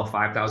going to sell a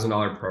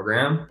 $5,000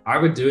 program, I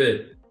would do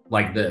it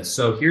like this.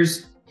 So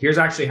here's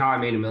actually how I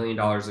made $1 million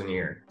in a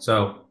year.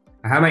 So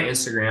I have my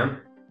Instagram.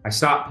 I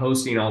stopped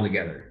posting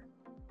altogether.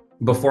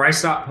 Before I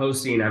stopped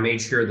posting, I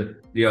made sure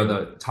that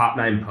the top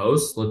 9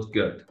 posts looked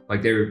good.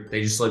 Like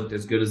they just looked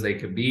as good as they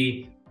could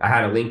be. I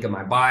had a link in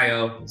my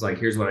bio. It's like,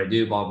 here's what I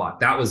do, blah, blah.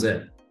 That was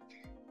it.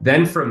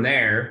 Then from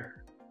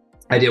there,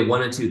 I did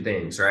 1 of 2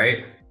 things,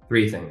 right?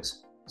 3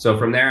 things. So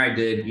from there, I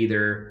did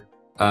either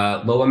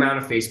low amount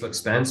of Facebook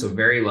spend, so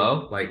very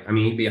low, like, I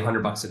mean, it'd be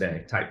 $100 a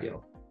day type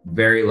deal,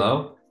 very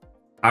low.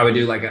 I would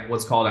do like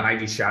what's called an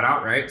IG shout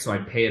out, right? So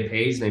I'd pay a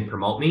page and they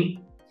promote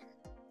me.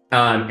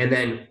 And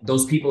then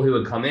those people who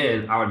would come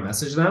in, I would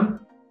message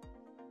them,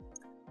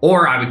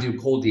 or I would do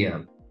cold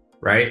DM,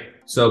 right?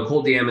 So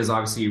cold DM is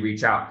obviously you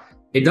reach out.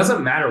 It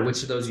doesn't matter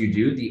which of those you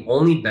do. The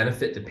only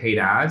benefit to paid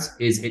ads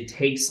is it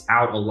takes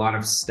out a lot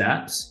of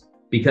steps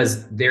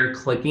because they're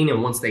clicking.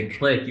 And once they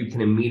click, you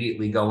can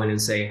immediately go in and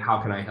say,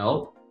 how can I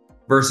help?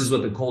 Versus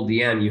with the cold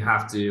DM, you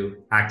have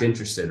to act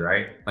interested,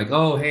 right? Like,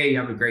 oh, hey, you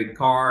have a great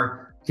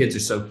car. Kids are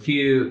so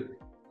cute,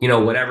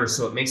 whatever.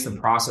 So it makes the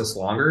process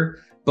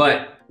longer.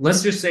 But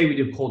let's just say we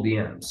do cold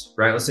DMs,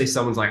 right? Let's say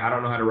someone's like, I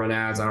don't know how to run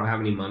ads. I don't have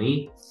any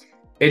money.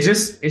 It's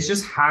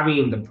just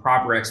having the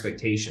proper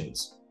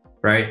expectations,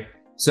 right?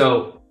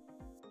 So,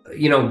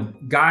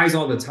 guys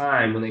all the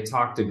time, when they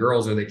talk to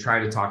girls or they try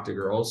to talk to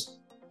girls,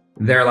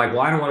 they're like,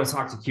 well, I don't want to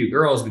talk to cute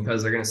girls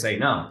because they're going to say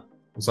no.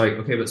 It's like,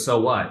 okay, but so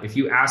what? If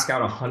you ask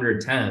out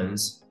 100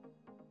 10s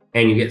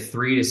and you get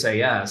 3 to say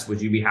yes,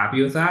 would you be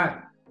happy with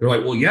that? They're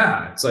like, well,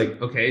 yeah. It's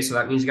like, okay, so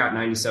that means you got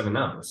 97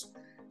 no's.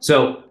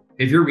 So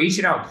if you're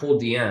reaching out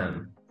cold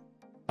DM,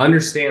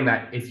 understand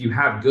that if you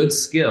have good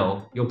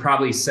skill, you'll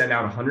probably send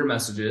out 100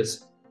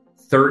 messages,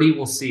 30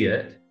 will see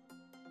it,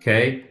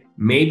 okay?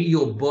 Maybe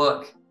you'll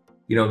book,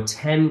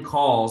 10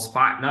 calls,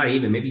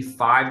 maybe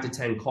 5 to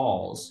 10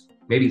 calls,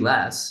 maybe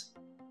less,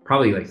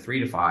 probably like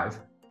 3 to 5.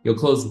 You'll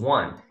close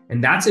 1.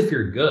 And that's if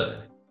you're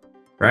good,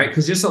 right?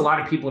 Because just a lot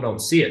of people don't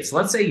see it. So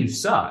let's say you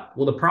suck.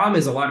 Well, the problem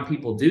is a lot of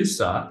people do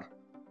suck.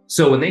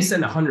 So when they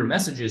send 100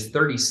 messages,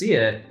 30 see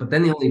it, but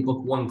then they only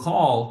book 1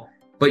 call,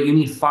 but you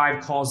need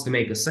 5 calls to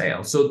make a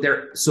sale. So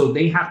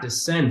they have to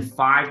send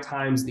 5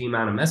 times the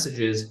amount of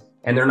messages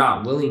and they're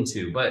not willing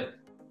to. But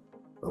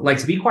like,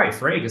 to be quite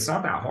frank, it's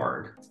not that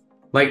hard.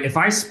 Like if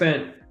I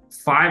spent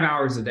 5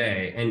 hours a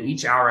day and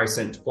each hour I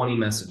sent 20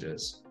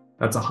 messages,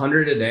 that's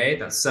 100 a day.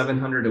 That's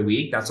 700 a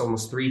week. That's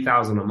almost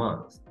 3,000 a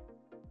month.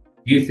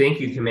 Do you think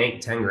you can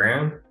make 10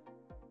 grand?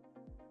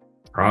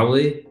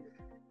 Probably.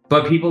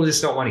 But people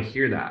just don't want to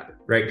hear that,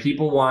 right?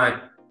 People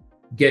want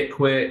get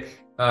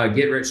quick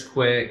get rich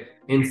quick,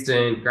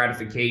 instant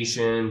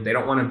gratification. They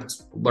don't want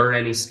to learn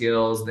any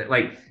skills. That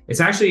like, it's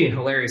actually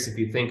hilarious if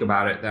you think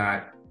about it,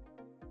 that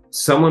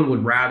someone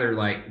would rather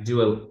like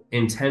do a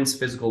intense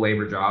physical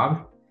labor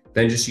job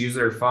than just use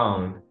their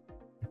phone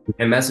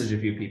and message a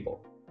few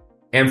people.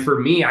 And for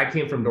me, I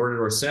came from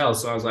door-to-door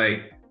sales. So I was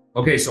like,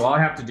 okay, so all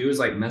I have to do is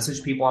like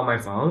message people on my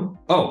phone.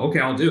 Oh, okay,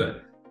 I'll do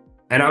it.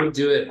 And I would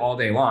do it all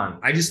day long.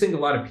 I just think a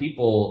lot of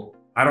people,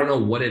 I don't know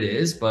what it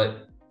is,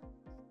 but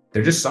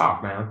they're just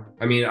soft, man.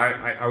 I mean,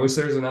 I wish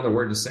there was another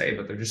word to say,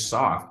 but they're just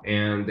soft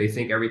and they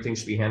think everything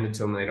should be handed to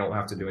them and they don't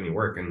have to do any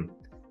work. And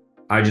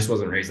I just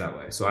wasn't raised that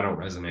way. So I don't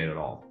resonate at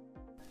all.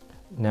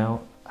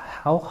 Now,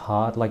 how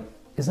hard, like,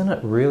 isn't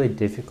it really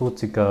difficult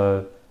to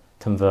go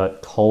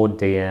convert cold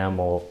DM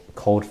or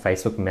cold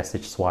Facebook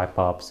message swipe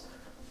ups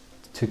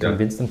to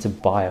convince them to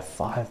buy a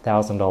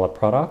 $5,000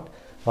 product?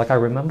 Like, I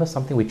remember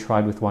something we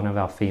tried with one of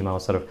our female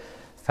sort of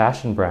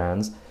fashion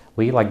brands.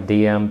 We like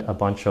DM'd a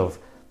bunch of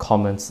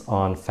comments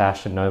on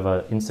Fashion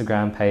Nova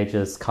Instagram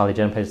pages, Kylie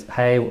Jenner pages.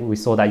 Hey, we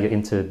saw that you're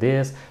into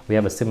this. We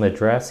have a similar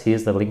dress.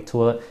 Here's the link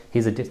to it.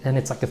 And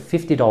it's like a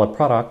 $50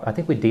 product. I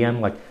think we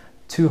DM'd like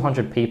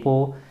 200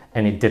 people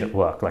and it didn't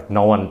work. Like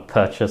no one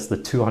purchased the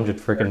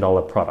 $200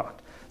 freaking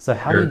product. So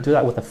how do you do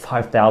that with a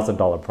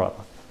 $5,000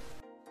 product?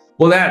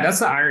 Well, that's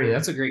the irony.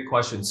 That's a great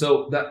question.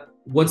 So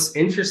what's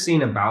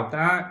interesting about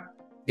that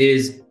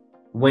is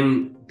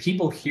when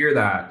people hear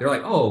that, they're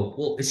like, oh,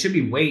 well, it should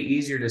be way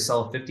easier to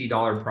sell a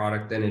 $50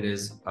 product than it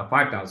is a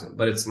 $5,000,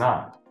 but it's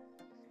not.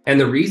 And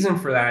the reason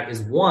for that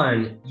is,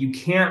 one, you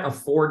can't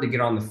afford to get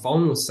on the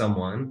phone with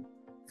someone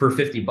for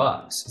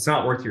 $50. It's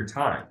not worth your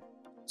time.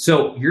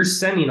 So you're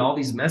sending all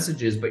these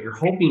messages, but you're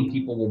hoping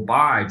people will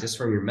buy just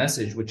from your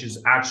message, which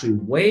is actually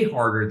way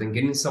harder than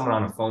getting someone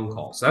on a phone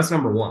call. So that's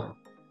number one,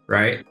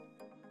 right?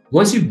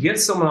 Once you get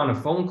someone on a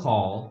phone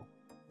call,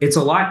 it's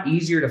a lot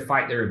easier to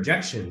fight their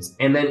objections.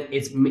 And then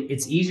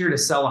it's easier to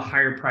sell a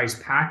higher price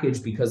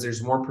package because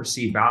there's more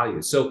perceived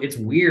value. So it's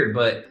weird,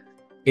 but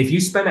if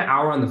you spend an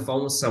hour on the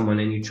phone with someone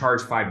and you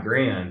charge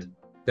 $5,000,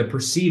 the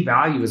perceived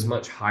value is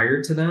much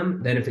higher to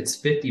them than if it's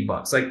 $50.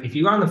 Like if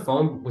you got on the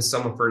phone with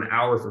someone for an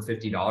hour for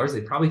 $50,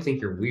 they probably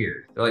think you're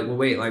weird. They're like, well,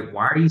 wait, like,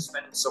 why are you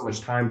spending so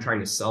much time trying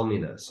to sell me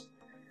this?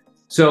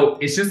 So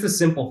it's just a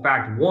simple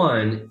fact.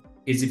 One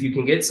is if you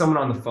can get someone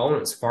on the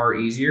phone, it's far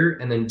easier.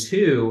 And then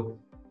two,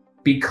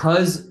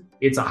 because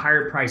it's a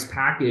higher price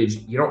package,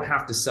 you don't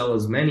have to sell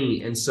as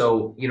many. And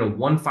so,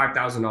 one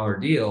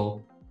 $5,000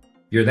 deal,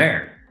 you're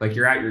there, like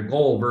you're at your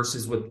goal,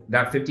 versus with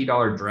that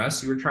 $50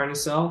 dress you were trying to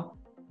sell,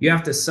 you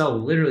have to sell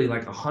literally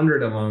like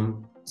 100 of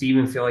them to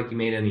even feel like you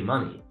made any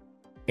money.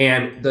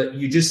 And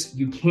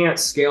you can't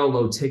scale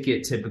low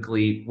ticket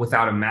typically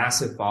without a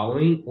massive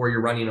following, or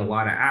you're running a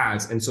lot of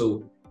ads. And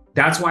so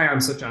that's why I'm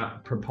such a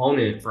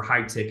proponent for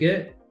high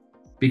ticket,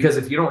 because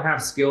if you don't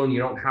have skill and you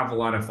don't have a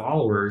lot of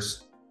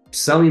followers,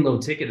 selling low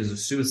ticket is a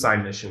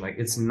suicide mission. Like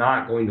it's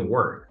not going to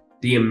work.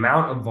 The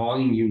amount of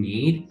volume you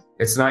need,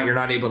 you're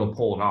not able to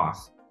pull it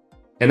off.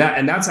 And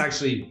that's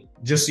actually,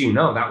 just so you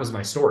know, that was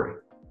my story.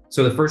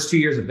 So the first 2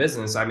 years of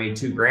business, I made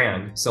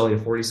 $2,000 selling a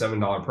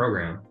 $47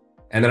 program.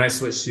 And then I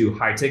switched to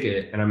high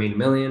ticket and I made $1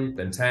 million,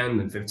 then 10,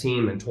 then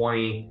 15, then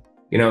 20,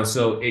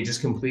 so it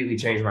just completely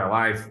changed my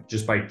life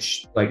just by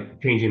like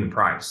changing the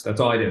price.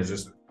 That's all I did. It was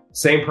just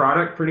same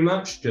product pretty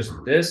much, just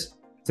this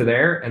to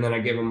there. And then I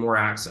gave them more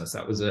access.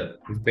 That was it.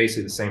 It was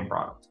basically the same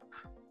product.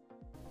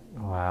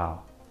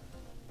 Wow.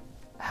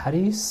 How do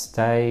you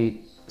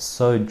stay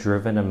so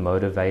driven and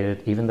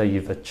motivated, even though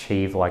you've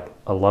achieved like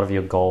a lot of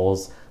your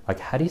goals? Like,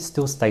 how do you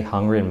still stay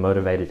hungry and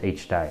motivated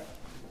each day?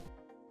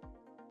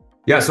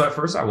 Yeah, so at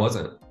first I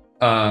wasn't.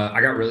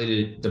 I got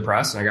really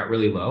depressed and I got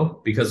really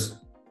low because,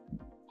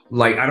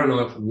 like, I don't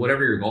know,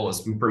 whatever your goal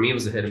is, for me, it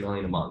was to hit $1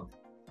 million a month.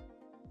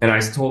 And I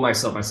told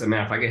myself, I said,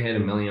 man, if I can hit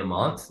 $1 million a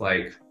month,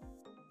 like,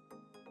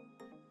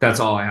 that's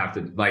all I have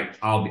to,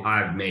 like,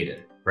 I've made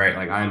it, right?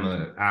 Like, I'm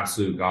an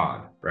absolute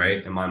God,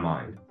 right? In my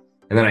mind.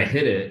 And then I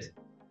hit it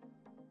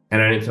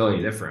and I didn't feel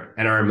any different.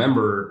 And I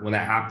remember when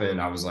that happened,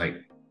 I was like,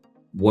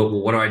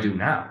 what do I do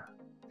now?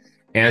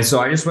 And so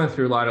I just went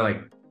through a lot of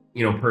like,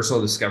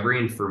 personal discovery.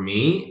 And for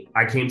me,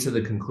 I came to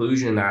the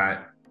conclusion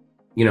that,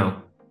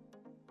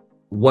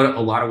 what a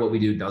lot of what we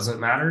do doesn't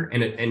matter,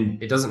 and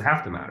it doesn't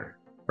have to matter,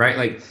 right?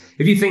 Like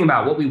if you think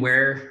about what we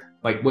wear,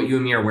 like what you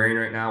and me are wearing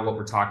right now, what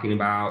we're talking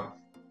about,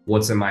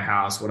 what's in my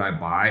house, what I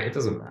buy, it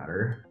doesn't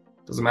matter.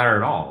 It doesn't matter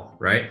at all,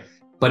 right?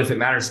 But if it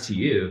matters to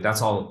you,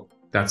 that's all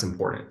that's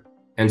important.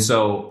 And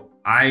so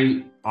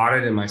I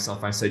audited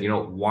myself. I said,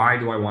 why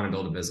do I want to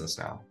build a business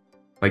now?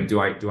 Like, do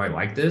I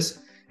like this?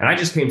 And I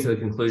just came to the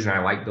conclusion I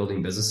like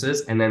building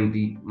businesses. And then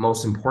the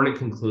most important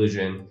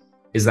conclusion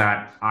is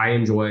that I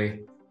enjoy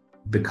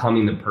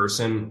becoming the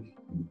person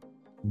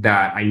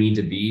that I need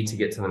to be to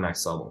get to the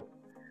next level.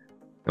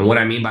 And what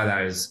I mean by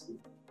that is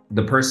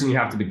the person you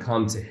have to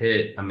become to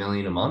hit $1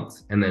 million a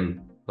month, and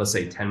then let's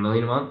say 10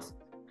 million a month,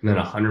 and then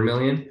 100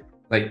 million.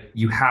 Like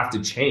you have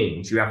to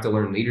change. You have to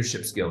learn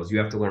leadership skills. You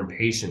have to learn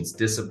patience,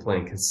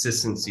 discipline,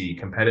 consistency,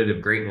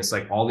 competitive greatness,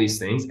 like all these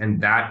things.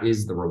 And that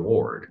is the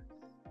reward.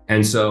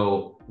 And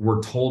so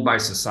we're told by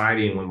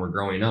society and when we're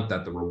growing up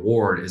that the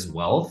reward is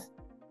wealth,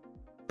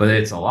 but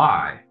it's a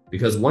lie,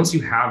 because once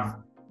you have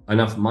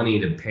enough money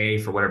to pay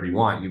for whatever you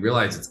want, you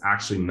realize it's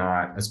actually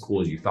not as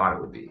cool as you thought it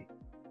would be.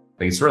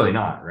 Like, it's really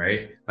not,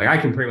 right? Like, I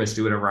can pretty much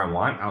do whatever I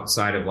want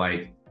outside of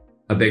like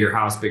a bigger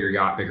house, bigger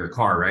yacht, bigger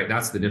car, right?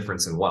 That's the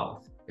difference in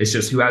wealth. It's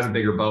just who has a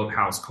bigger boat,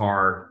 house,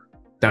 car.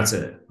 That's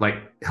it.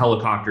 Like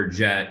helicopter,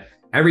 jet,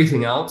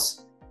 everything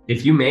else.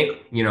 If you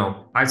make,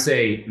 I'd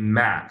say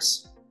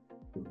max,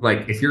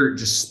 like if you're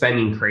just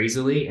spending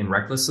crazily and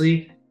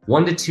recklessly,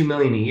 1 to 2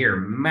 million a year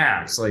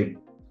max. Like,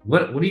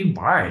 what are you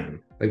buying?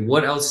 Like,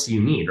 what else do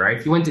you need, right?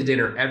 If you went to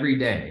dinner every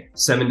day,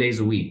 7 days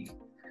a week,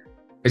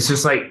 it's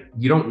just like,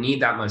 you don't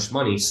need that much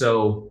money.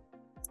 So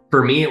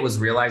for me, it was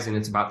realizing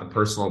it's about the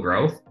personal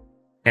growth.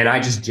 And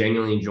I just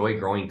genuinely enjoy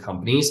growing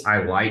companies.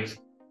 I like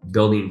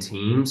building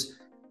teams.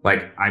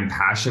 Like, I'm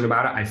passionate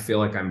about it. I feel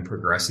like I'm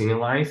progressing in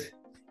life.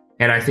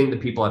 And I think the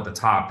people at the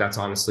top, that's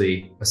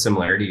honestly a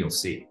similarity you'll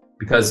see,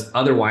 because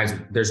otherwise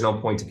there's no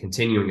point to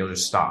continue and you'll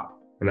just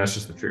stop. And that's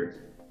just the truth.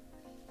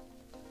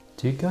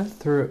 Do you go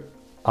through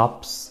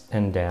ups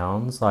and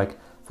downs? Like,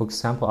 for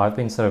example, I've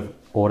been sort of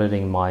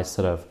auditing my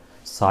sort of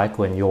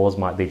cycle, and yours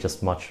might be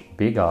just much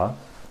bigger,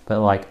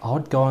 but like I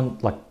would go on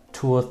like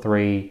 2 or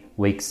 3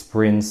 week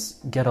sprints,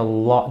 get a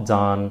lot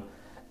done,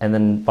 and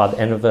then by the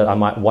end of it I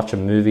might watch a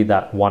movie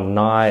that one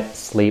night,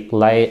 sleep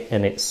late,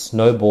 and it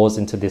snowballs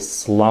into this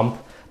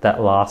slump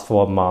that lasts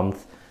for a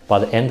month. By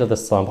the end of the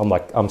slump, I'm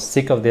like, I'm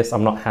sick of this,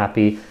 I'm not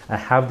happy. I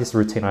have this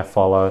routine I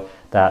follow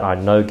that I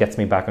know gets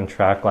me back on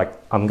track. Like,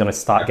 I'm gonna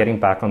start getting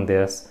back on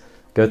this,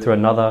 go through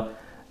another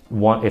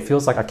one. It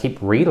feels like I keep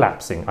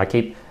relapsing. I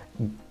keep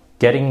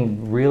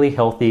getting really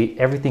healthy,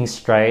 everything's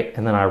straight,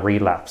 and then I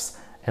relapse.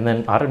 And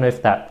then I don't know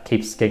if that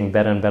keeps getting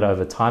better and better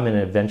over time, and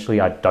eventually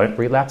I don't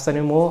relapse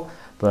anymore.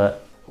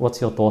 But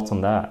what's your thoughts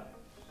on that?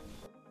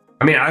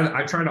 I mean,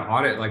 I try to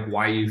audit like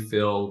why you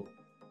feel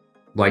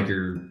like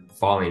you're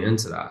falling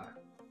into that.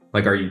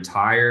 Like, are you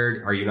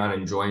tired? Are you not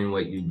enjoying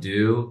what you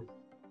do?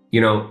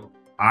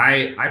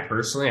 I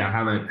personally, I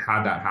haven't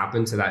had that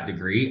happen to that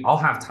degree. I'll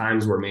have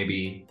times where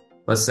maybe,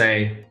 let's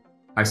say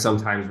I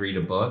sometimes read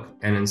a book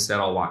and instead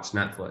I'll watch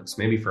Netflix,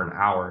 maybe for an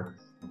hour.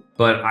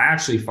 But I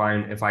actually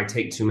find if I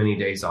take too many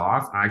days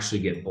off, I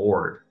actually get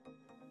bored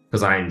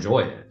because I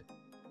enjoy it,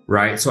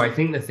 right? So I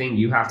think the thing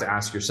you have to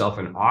ask yourself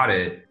in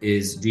audit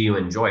is, do you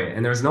enjoy it?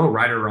 And there's no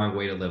right or wrong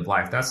way to live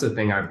life. That's the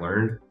thing I've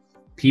learned.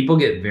 People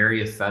get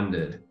very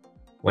offended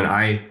when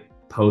I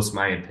post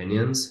my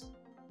opinions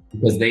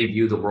because they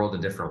view the world a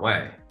different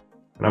way.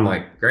 And I'm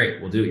like, great,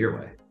 we'll do it your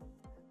way.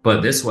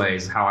 But this way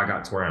is how I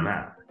got to where I'm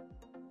at,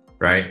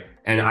 right?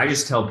 And I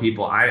just tell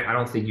people, I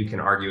don't think you can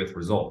argue with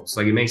results.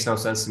 Like, it makes no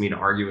sense to me to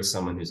argue with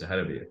someone who's ahead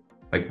of you.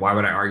 Like, why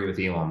would I argue with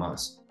Elon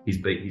Musk? He's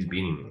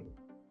beating me.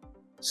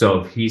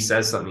 So if he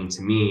says something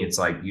to me, it's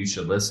like, you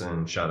should listen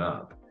and shut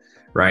up,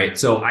 right?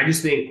 So I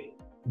just think,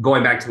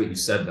 going back to what you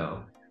said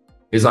though,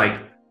 is like,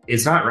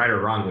 it's not right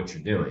or wrong what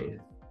you're doing.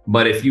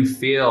 But if you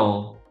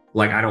feel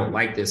like, I don't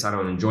like this, I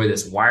don't enjoy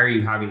this, why are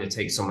you having to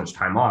take so much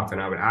time off?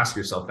 And I would ask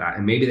yourself that.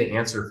 And maybe the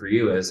answer for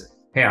you is,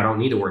 hey, I don't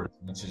need to work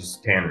as much as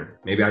Tanner.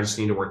 Maybe I just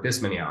need to work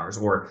this many hours,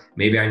 or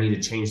maybe I need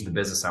to change the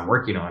business I'm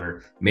working on,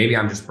 or maybe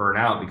I'm just burnt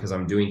out because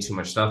I'm doing too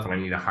much stuff and I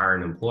need to hire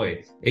an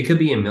employee. It could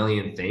be a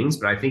million things,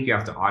 but I think you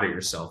have to audit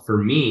yourself. For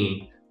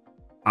me,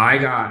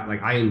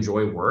 I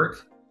enjoy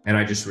work, and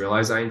I just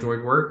realized I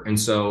enjoyed work. And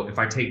so if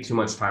I take too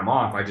much time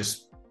off, I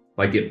just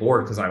like get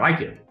bored because I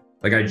like it.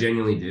 Like, I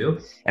genuinely do.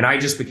 And I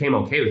just became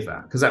okay with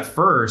that. Because at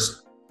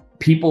first,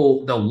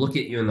 people, they'll look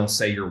at you and they'll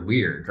say you're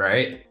weird,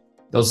 right?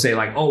 They'll say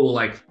like, oh, well,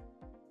 like,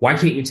 why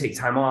can't you take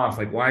time off?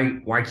 Like,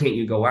 why can't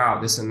you go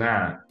out, this and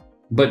that?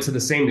 But to the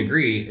same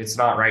degree, it's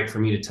not right for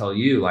me to tell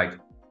you like,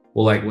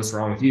 well, like, what's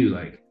wrong with you?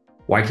 Like,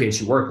 why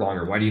can't you work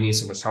longer? Why do you need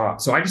so much time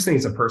off? So I just think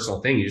it's a personal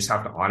thing. You just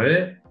have to audit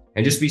it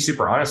and just be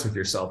super honest with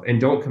yourself,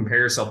 and don't compare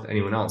yourself to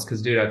anyone else.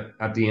 Because dude,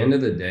 at the end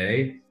of the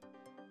day,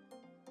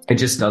 it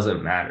just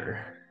doesn't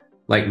matter.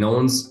 Like, no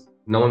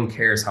one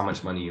cares how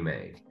much money you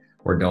make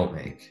or don't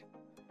make,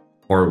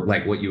 or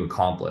like what you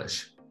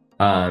accomplish.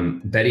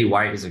 Betty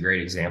White is a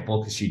great example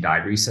because she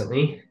died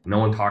recently. No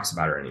one talks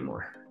about her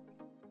anymore,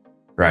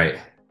 right?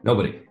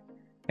 Nobody.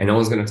 And no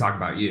one's going to talk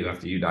about you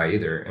after you die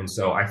either. And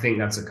so I think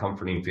that's a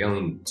comforting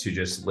feeling, to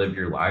just live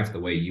your life the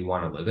way you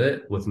want to live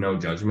it, with no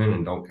judgment,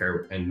 and don't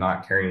care, and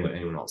not caring what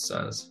anyone else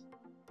says.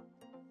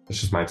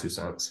 That's just my 2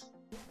 cents.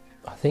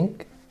 I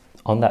think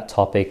on that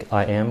topic,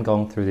 I am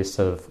going through this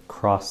sort of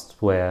crust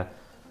where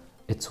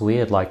it's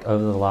weird. Like,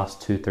 over the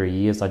last 2-3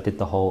 years, I did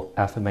the whole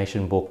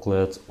affirmation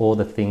booklets, all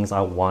the things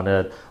I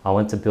wanted. I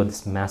wanted to build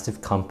this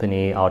massive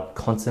company. I would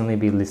constantly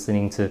be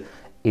listening to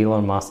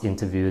Elon Musk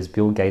interviews,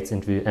 Bill Gates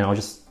interviews, and I was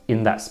just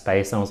in that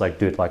space. And I was like,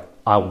 dude, like,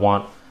 I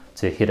want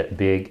to hit it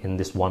big in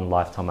this one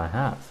lifetime I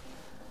have.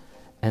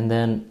 And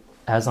then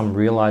as I'm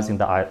realizing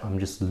that I'm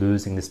just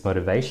losing this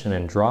motivation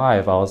and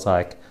drive, I was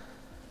like,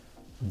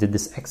 did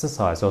this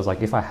exercise. So I was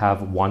like, if I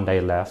have 1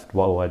 day left,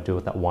 what will I do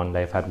with that 1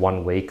 day? If I had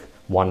 1 week,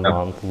 1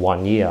 month,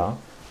 1 year.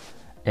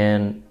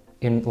 And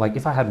in like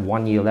if I had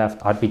 1 year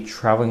left, I'd be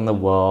traveling the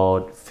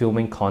world,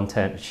 filming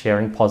content,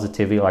 sharing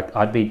positivity. Like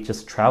I'd be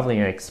just traveling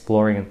and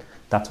exploring, and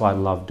that's what I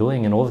love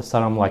doing. And all of a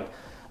sudden I'm like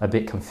a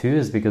bit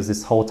confused because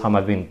this whole time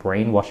I've been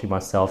brainwashing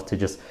myself to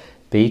just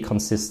be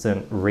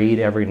consistent, read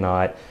every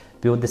night,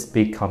 build this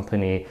big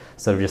company,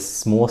 sort of just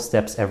small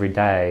steps every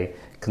day,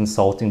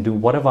 consulting, do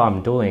whatever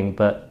I'm doing.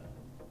 But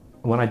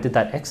when I did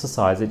that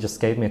exercise, it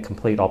just gave me a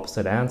complete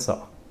opposite answer.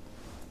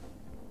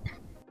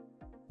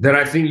 Then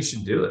I think you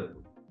should do it.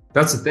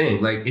 That's the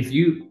thing. Like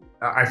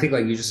I think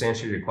like you just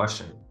answered your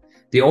question.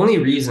 The only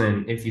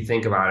reason, if you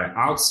think about it,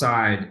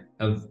 outside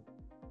of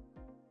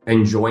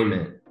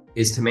enjoyment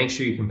is to make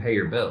sure you can pay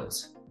your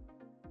bills,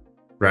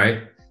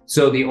 right?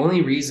 So the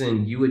only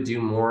reason you would do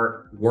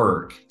more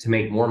work to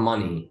make more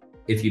money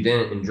if you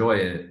didn't enjoy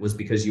it was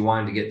because you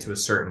wanted to get to a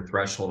certain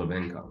threshold of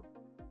income.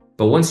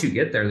 But once you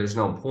get there, there's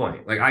no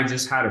point. Like I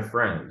just had a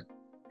friend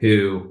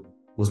who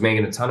was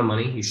making a ton of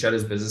money. He shut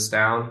his business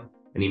down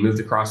and he moved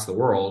across the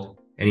world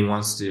and he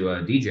wants to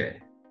DJ.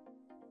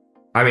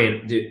 I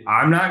mean, dude,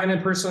 I'm not going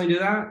to personally do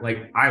that.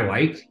 Like I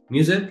like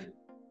music,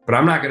 but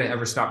I'm not going to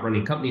ever stop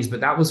running companies.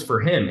 But that was for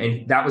him.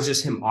 And that was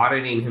just him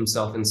auditing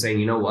himself and saying,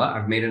 you know what?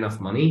 I've made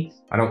enough money.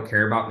 I don't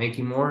care about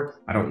making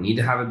more. I don't need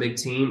to have a big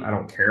team. I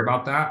don't care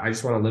about that. I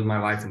just want to live my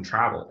life and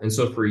travel. And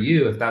so for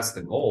you, if that's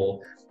the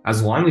goal,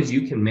 as long as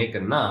you can make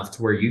enough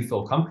to where you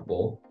feel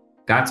comfortable,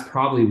 that's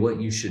probably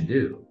what you should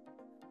do.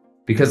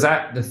 Because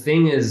the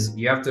thing is,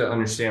 you have to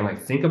understand,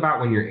 like, think about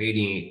when you're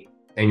 80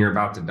 and you're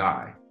about to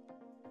die.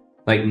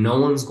 Like, no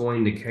one's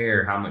going to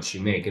care how much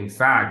you make. In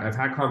fact, I've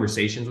had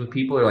conversations with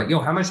people who are like, yo,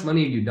 how much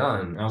money have you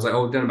done? And I was like,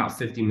 oh, we've done about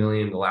 50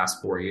 million in the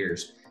last 4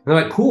 years. And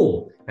they're like,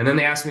 cool. And then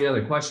they ask me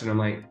another question. I'm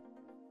like,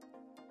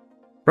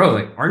 bro,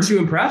 like, aren't you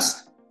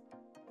impressed?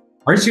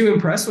 Aren't you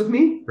impressed with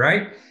me?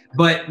 Right?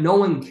 But no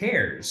one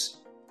cares.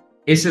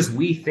 It's just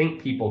we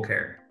think people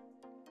care.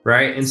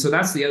 Right. And so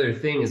that's the other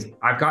thing is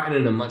I've gotten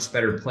in a much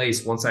better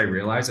place once I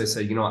realized, I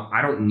said, you know what,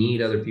 I don't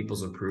need other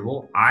people's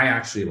approval. I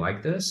actually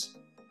like this.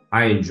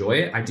 I enjoy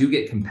it. I do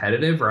get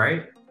competitive,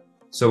 right?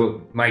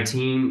 So my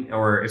team,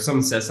 or if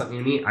someone says something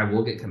to me, I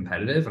will get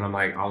competitive and I'm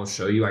like, I'll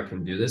show you I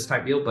can do this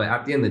type deal. But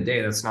at the end of the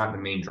day, that's not the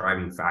main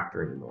driving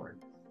factor anymore.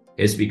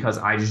 It's because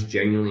I just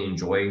genuinely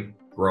enjoy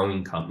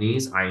growing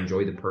companies. I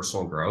enjoy the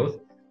personal growth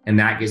and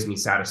that gives me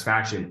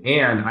satisfaction.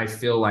 And I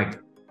feel like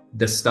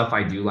the stuff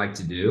I do like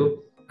to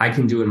do, I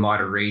can do in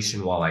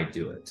moderation while I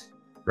do it,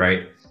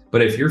 right?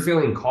 But if you're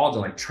feeling called to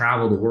like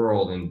travel the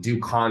world and do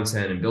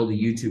content and build a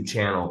YouTube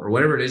channel or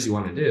whatever it is you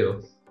want to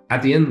do,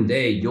 at the end of the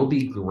day, you'll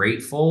be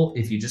grateful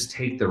if you just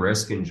take the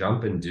risk and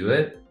jump and do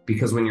it.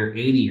 Because when you're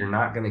 80, you're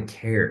not going to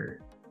care.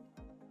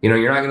 You know,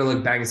 you're not going to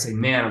look back and say,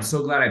 man, I'm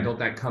so glad I built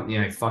that company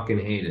I fucking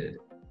hated.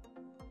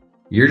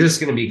 You're just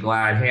going to be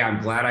glad, hey,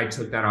 I'm glad I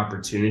took that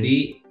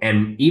opportunity.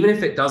 And even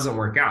if it doesn't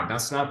work out,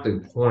 that's not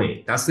the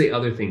point. That's the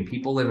other thing.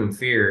 People live in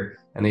fear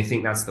and they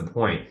think that's the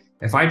point.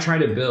 If I try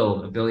to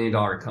build $1 billion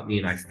company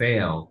and I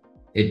fail,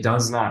 it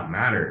does not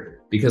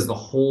matter because the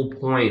whole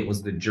point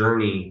was the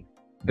journey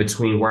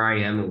between where I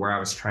am and where I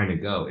was trying to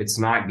go. It's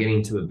not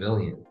getting to $1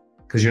 billion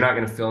because you're not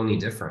going to feel any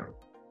different,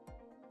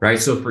 right?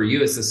 So for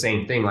you, it's the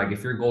same thing. Like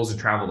if your goal is to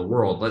travel the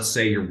world, let's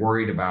say you're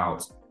worried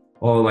about,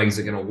 oh, like, is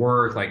it going to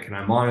work? Like, can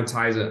I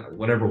monetize it?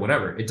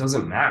 Whatever. It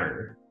doesn't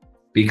matter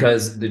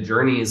because the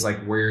journey is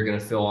like where you're going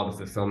to feel all the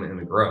fulfillment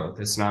and the growth.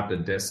 It's not the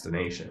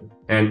destination.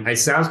 And it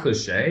sounds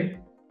cliche,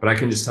 but I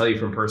can just tell you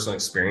from personal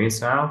experience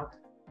now,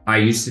 I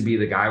used to be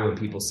the guy when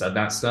people said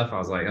that stuff. I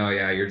was like, oh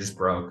yeah, you're just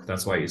broke.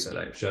 That's why you said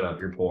that. Shut up.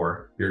 You're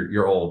poor.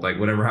 You're old. Like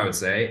whatever I would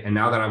say. And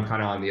now that I'm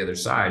kind of on the other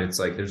side, it's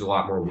like, there's a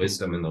lot more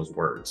wisdom in those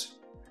words.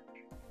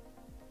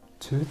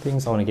 Two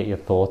things I want to get your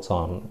thoughts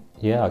on.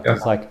 Yeah.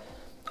 Cause like,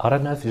 I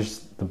don't know if it's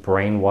just the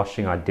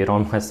brainwashing I did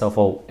on myself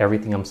or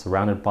everything I'm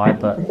surrounded by,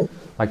 but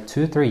like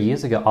 2-3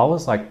 years ago, I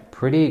was like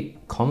pretty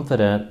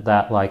confident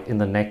that like in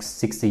the next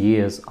 60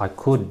 years, I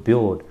could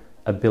build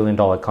 $1 billion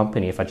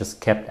company if I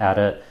just kept at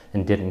it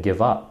and didn't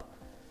give up.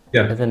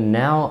 Yeah. And then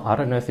now, I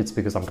don't know if it's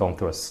because I'm going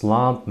through a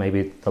slump,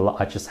 maybe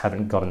I just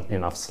haven't gotten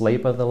enough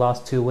sleep over the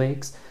last 2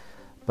 weeks,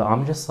 but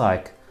I'm just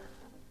like,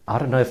 I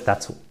don't know if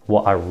that's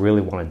what I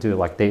really want to do.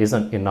 Like there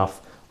isn't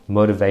enough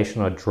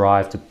motivation or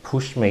drive to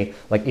push me.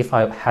 Like if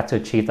I had to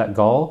achieve that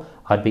goal,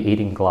 I'd be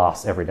eating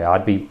glass every day.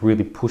 I'd be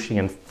really pushing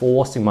and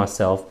forcing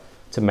myself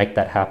to make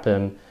that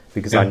happen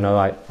because I know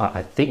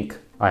I think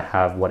I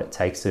have what it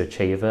takes to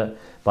achieve it,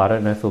 but I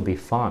don't know if it'll be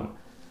fun.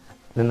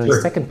 Then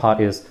the second part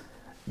is,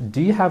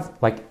 do you have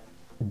like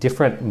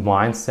different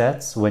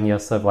mindsets when you're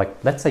sort of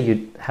like, let's say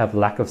you have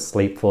lack of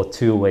sleep for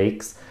 2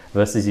 weeks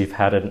versus you've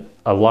had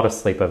a lot of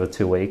sleep over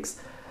 2 weeks.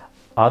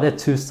 Are there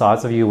two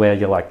sides of you where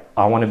you're like,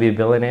 I want to be a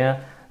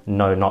billionaire?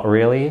 No, not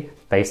really,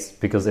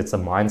 because it's a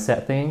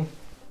mindset thing?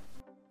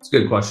 It's a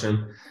good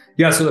question.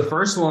 Yeah, so the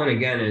first one,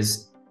 again,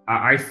 is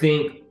I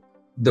think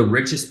the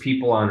richest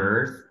people on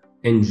earth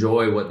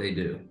enjoy what they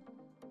do.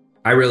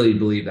 I really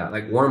believe that.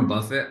 Like Warren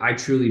Buffett, I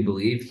truly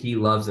believe he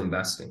loves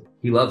investing.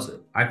 He loves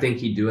it. I think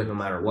he'd do it no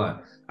matter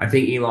what. I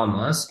think Elon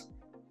Musk,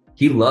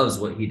 He loves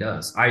what he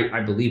does.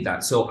 I believe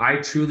that. So I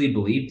truly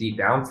believe deep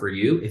down for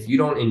you, if you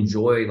don't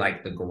enjoy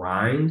like the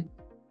grind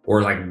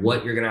or like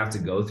what you're going to have to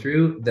go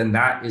through, then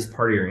that is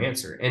part of your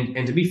answer.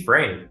 And to be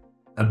frank,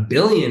 $1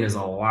 billion is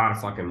a lot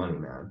of fucking money,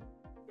 man.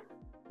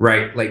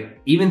 Right?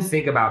 Like even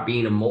think about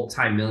being a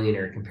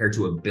multimillionaire compared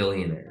to a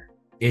billionaire.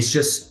 It's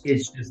just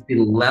the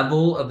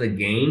level of the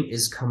game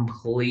is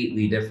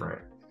completely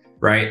different,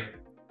 right?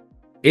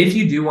 If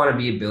you do want to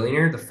be a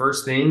billionaire, the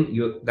first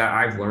thing that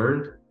I've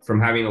learned from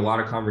having a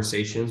lot of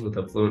conversations with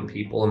affluent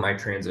people in my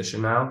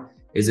transition now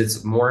is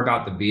it's more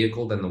about the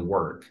vehicle than the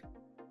work.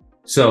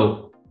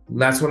 So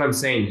that's what I'm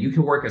saying. You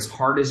can work as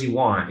hard as you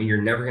want and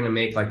you're never going to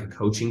make like a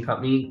coaching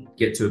company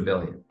get to $1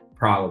 billion,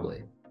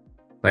 probably.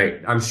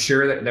 Like I'm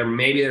sure that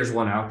there's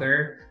one out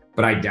there,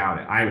 but I doubt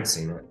it. I haven't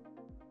seen it.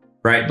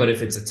 Right. But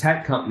if it's a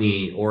tech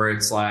company or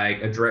it's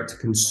like a direct to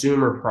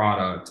consumer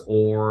product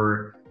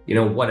or, you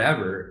know,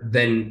 whatever,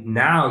 then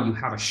now you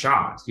have a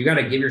shot. You got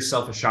to give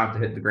yourself a shot to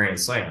hit the grand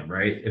slam,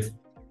 right? If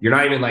you're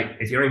not even like,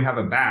 if you don't even have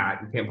a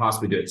bat, you can't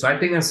possibly do it. So I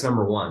think that's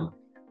number one.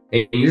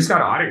 And you just got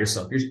to audit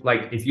yourself. You're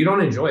like, if you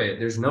don't enjoy it,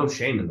 there's no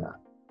shame in that.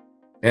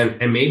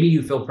 And maybe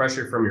you feel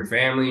pressure from your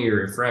family or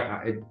your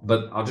friend,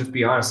 but I'll just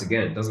be honest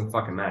again, it doesn't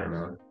fucking matter,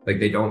 man.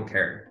 Like they don't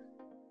care.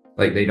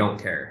 Like they don't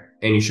care.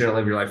 And you shouldn't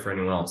live your life for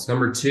anyone else.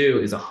 Number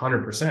two is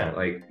 100%.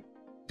 Like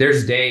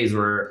there's days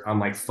where I'm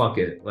like, fuck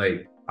it.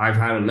 Like I've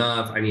had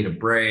enough. I need a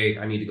break.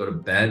 I need to go to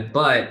bed.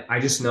 But I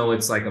just know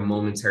it's like a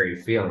momentary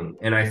feeling.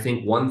 And I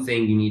think one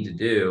thing you need to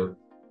do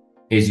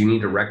is you need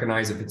to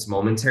recognize if it's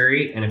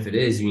momentary. And if it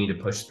is, you need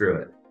to push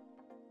through it.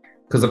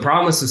 Because the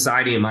problem with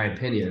society, in my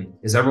opinion,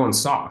 is everyone's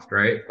soft,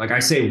 right? Like I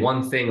say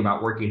one thing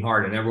about working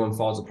hard and everyone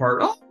falls apart.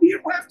 Oh, you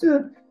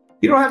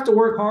don't have to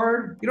work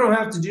hard. You don't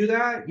have to do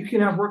that. You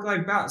can have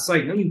work-life balance. It's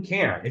like, no, you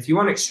can't. If you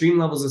want extreme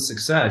levels of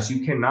success,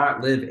 you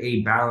cannot live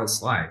a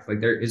balanced life. Like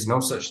there is no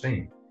such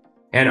thing.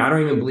 And I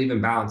don't even believe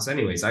in balance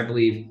anyways. I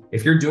believe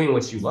if you're doing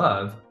what you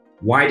love,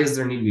 why does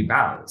there need to be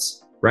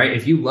balance, right?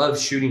 If you love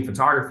shooting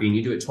photography and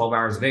you do it 12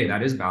 hours a day,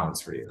 that is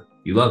balance for you.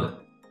 You love it.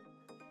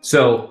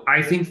 So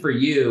I think for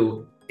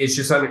you, it's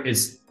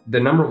the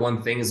number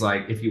one thing is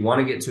like, if you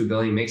want to get to $1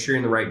 billion, make sure you're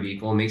in the right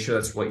vehicle and make sure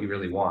that's what you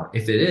really want.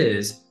 If it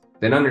is,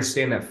 then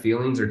understand that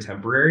feelings are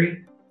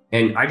temporary.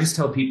 And I just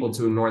tell people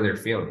to ignore their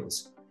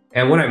feelings.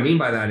 And what I mean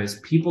by that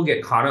is people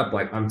get caught up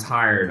like, I'm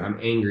tired, I'm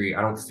angry,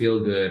 I don't feel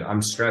good, I'm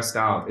stressed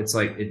out. It's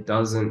like, it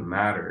doesn't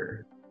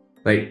matter.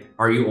 Like,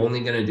 are you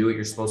only going to do what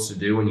you're supposed to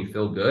do when you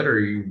feel good? Or are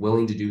you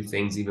willing to do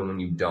things even when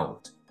you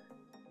don't?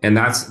 And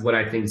that's what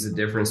I think is the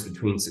difference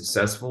between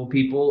successful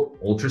people,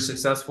 ultra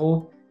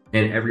successful,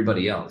 and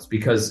everybody else.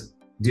 Because,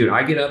 dude,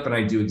 I get up and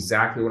I do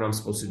exactly what I'm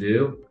supposed to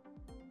do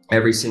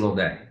every single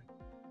day.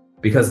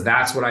 Because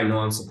that's what I know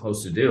I'm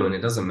supposed to do. And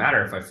it doesn't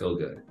matter if I feel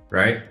good,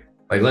 right?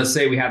 Like, let's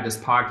say we had this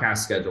podcast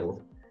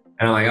scheduled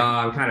and I'm like, oh,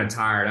 I'm kind of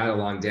tired. I had a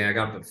long day. I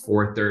got up at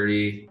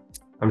 4:30.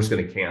 I'm just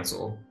going to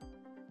cancel.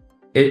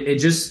 It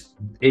just,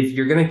 if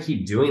you're going to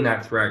keep doing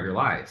that throughout your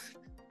life,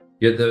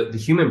 the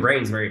human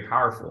brain is very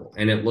powerful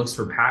and it looks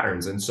for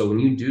patterns. And so when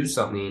you do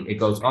something, it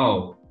goes,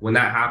 oh, when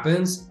that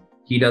happens,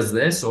 he does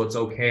this, so it's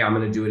okay. I'm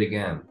going to do it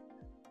again.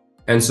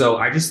 And so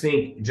I just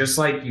think just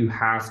like you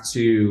have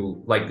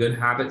to, like good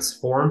habits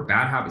form,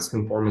 bad habits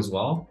can form as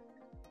well.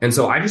 And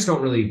so I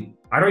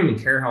don't even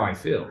care how I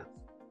feel.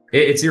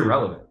 It's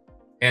irrelevant.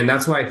 And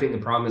that's why I think the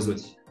problem is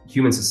with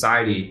human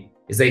society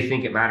is they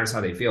think it matters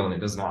how they feel and it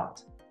does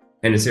not.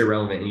 And it's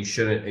irrelevant and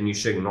you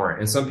should ignore it.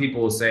 And some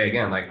people will say,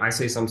 again, like I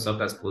say some stuff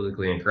that's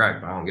politically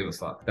incorrect, but I don't give a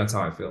fuck. That's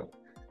how I feel.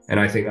 And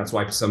I think that's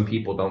why some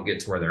people don't get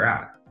to where they're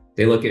at.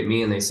 They look at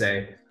me and they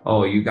say,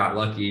 oh, you got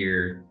lucky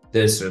or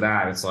this or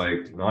that. It's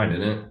like, no, I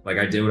didn't. Like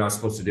I did what I was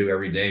supposed to do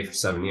every day for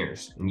 7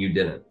 years and you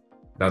didn't.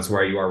 That's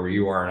where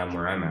you are and I'm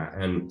where I'm at.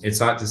 And it's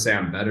not to say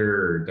I'm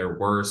better or they're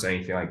worse or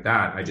anything like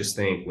that. I just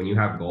think when you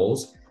have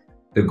goals,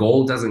 the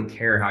goal doesn't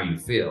care how you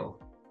feel.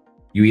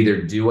 You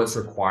either do what's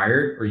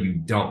required or you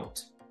don't.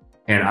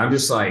 And I'm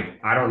just like,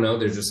 I don't know.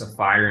 There's just a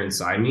fire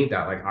inside me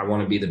that like, I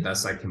want to be the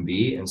best I can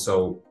be. And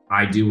so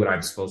I do what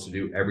I'm supposed to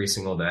do every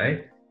single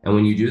day. And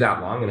when you do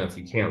that long enough,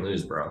 you can't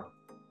lose, bro.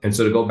 And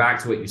so to go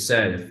back to what you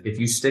said, if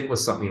you stick with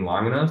something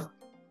long enough,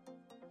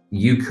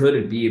 you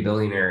could be a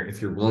billionaire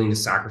if you're willing to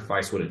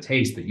sacrifice what it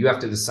takes, but you have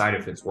to decide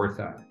if it's worth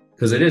that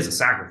because it is a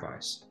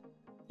sacrifice.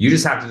 You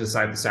just have to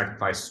decide if the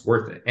sacrifice is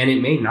worth it. And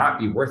it may not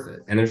be worth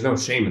it. And there's no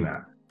shame in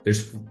that.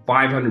 There's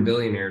 500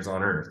 billionaires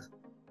on earth.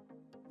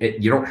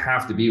 You don't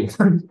have to be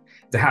one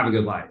to have a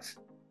good life.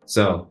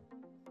 So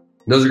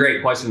those are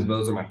great questions. But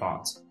those are my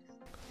thoughts.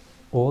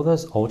 All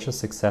those ultra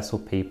successful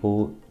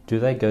people, do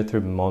they go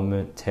through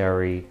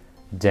momentary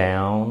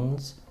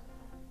downs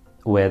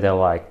where they're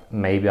like,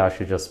 maybe I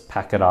should just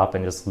pack it up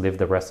and just live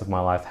the rest of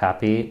my life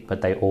happy,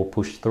 but they all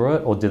push through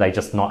it? Or do they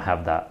just not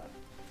have that?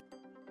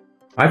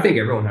 I think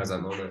everyone has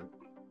that moment.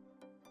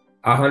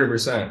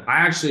 100%.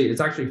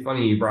 It's actually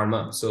funny you brought him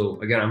up. So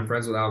again, I'm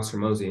friends with Alex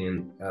Hormozy,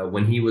 and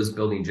when he was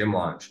building Gym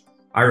Launch,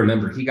 I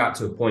remember he got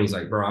to a point, he's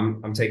like, bro,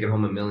 I'm taking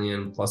home $1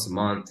 million plus a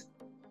month.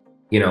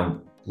 You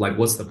know, like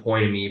what's the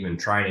point of me even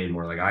trying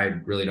anymore? Like I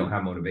really don't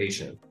have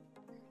motivation.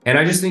 And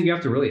I just think you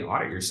have to really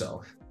audit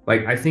yourself.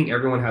 Like, I think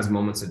everyone has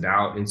moments of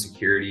doubt,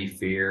 insecurity,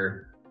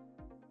 fear,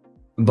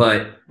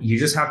 but you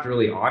just have to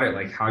really audit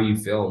like how you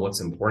feel and what's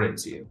important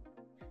to you.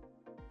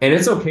 And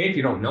it's okay if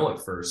you don't know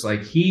at first.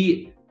 Like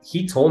he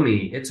told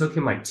me it took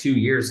him like 2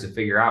 years to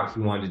figure out he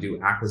wanted to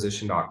do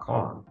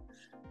acquisition.com.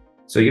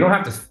 So you don't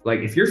have to, like,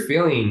 if you're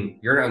feeling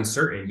you're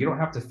uncertain, you don't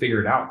have to figure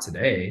it out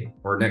today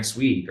or next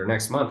week or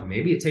next month.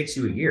 Maybe it takes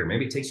you a year,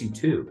 maybe it takes you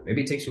 2,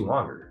 maybe it takes you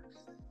longer.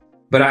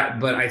 But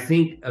I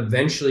think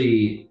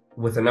eventually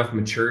with enough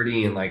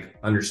maturity and like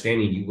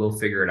understanding, you will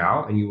figure it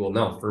out and you will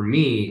know. For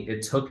me,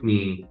 it took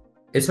me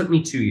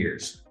 2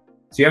 years.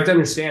 So you have to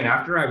understand,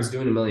 after I was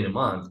doing $1 million a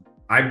month,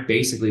 I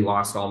basically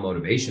lost all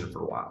motivation for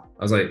a while.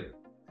 I was like,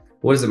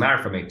 what does it matter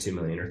if I make 2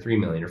 million or 3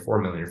 million or 4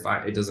 million or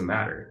 5? It doesn't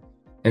matter.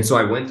 And so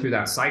I went through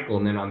that cycle.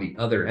 And then on the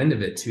other end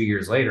of it, 2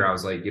 years later, I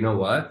was like, you know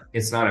what?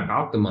 It's not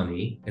about the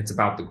money. It's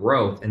about the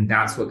growth. And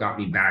that's what got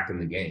me back in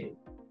the game.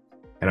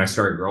 And I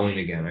started growing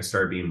again. I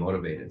started being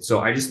motivated. So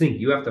I just think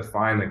you have to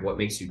find like what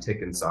makes you tick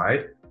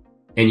inside.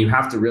 And you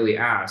have to really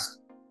ask,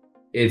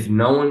 if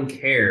no one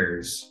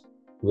cares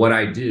what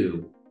I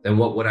do, then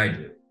what would I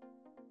do?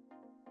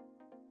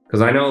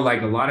 Because I know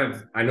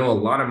a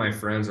lot of my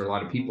friends or a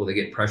lot of people, they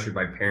get pressured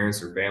by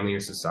parents or family or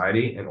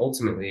society. And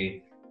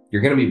ultimately,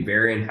 you're going to be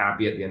very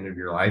unhappy at the end of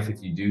your life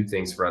if you do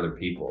things for other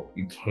people.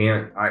 You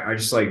can't, I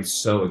just like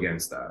so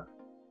against that.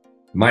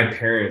 My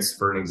parents,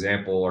 for an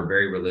example, are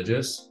very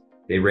religious.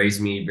 They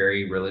raised me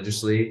very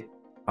religiously.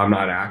 I'm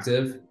not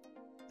active.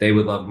 They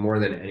would love more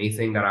than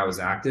anything that I was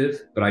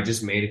active, but I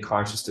just made a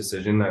conscious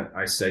decision that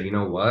I said, you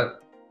know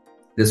what,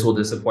 this will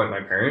disappoint my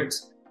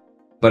parents,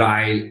 but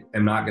I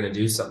am not going to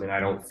do something I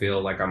don't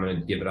feel like I'm going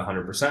to give it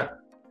 100%.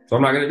 So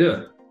I'm not going to do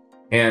it.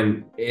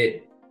 And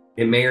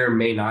it may or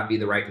may not be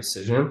the right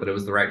decision, but it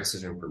was the right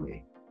decision for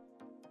me.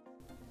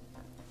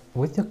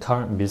 With your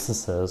current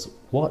businesses,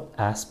 what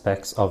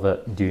aspects of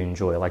it do you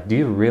enjoy? Like, do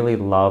you really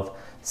love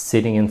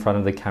sitting in front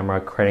of the camera,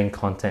 creating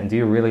content? Do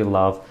you really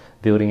love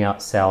building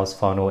out sales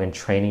funnel and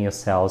training your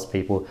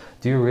salespeople?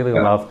 Do you really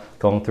love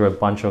going through a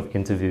bunch of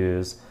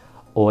interviews?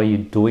 Or are you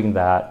doing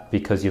that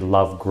because you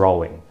love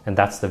growing and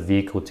that's the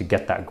vehicle to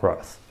get that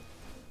growth?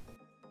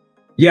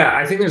 Yeah,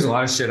 I think there's a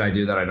lot of shit I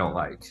do that I don't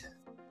like,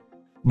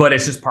 but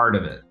it's just part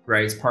of it,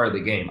 right? It's part of the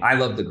game. I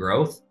love the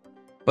growth,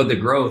 but the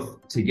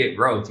growth, to get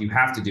growth, you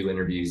have to do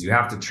interviews, you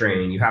have to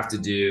train, you have to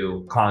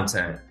do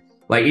content.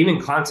 Like,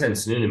 even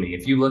content's new to me.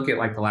 If you look at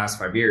like the last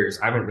 5 years,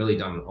 I haven't really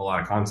done a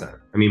lot of content.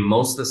 I mean,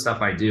 most of the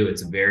stuff I do,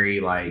 it's very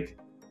like,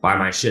 buy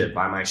my shit,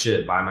 buy my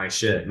shit, buy my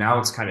shit. Now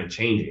it's kind of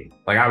changing.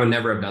 Like, I would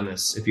never have done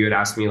this. If you had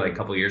asked me like a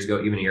couple of years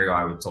ago, even a year ago,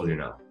 I would have told you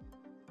no,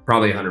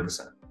 probably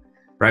 100%,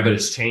 right? But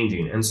it's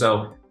changing. And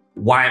so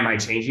why am I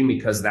changing?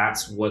 Because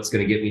that's what's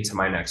going to get me to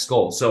my next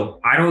goal. So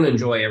I don't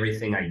enjoy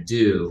everything I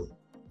do,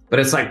 but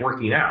it's like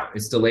working out.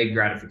 It's delayed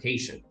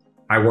gratification.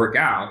 I work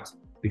out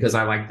because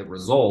I like the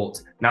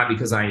result, not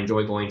because I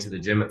enjoy going to the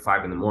gym at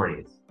 5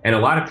 a.m. And a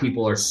lot of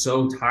people are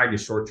so tied to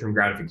short-term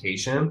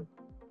gratification,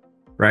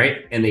 right?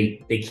 And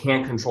they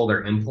can't control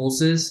their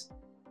impulses,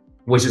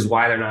 which is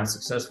why they're not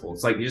successful.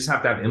 It's like, you just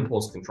have to have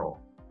impulse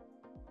control.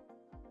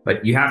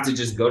 But you have to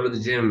just go to the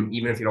gym,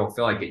 even if you don't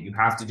feel like it. You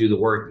have to do the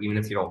work, even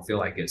if you don't feel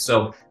like it.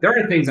 So there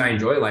are things I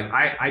enjoy. Like,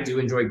 I do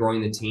enjoy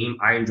growing the team.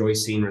 I enjoy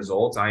seeing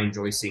results. I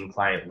enjoy seeing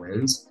client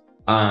wins.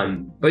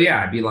 But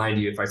yeah, I'd be lying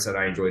to you if I said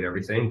I enjoyed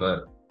everything,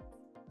 but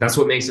that's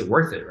what makes it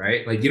worth it,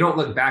 right? Like, you don't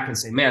look back and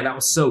say, man, that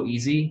was so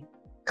easy.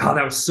 God,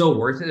 that was so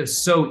worth it. It was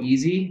so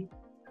easy.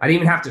 I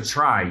didn't even have to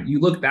try. You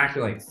look back,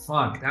 you're like,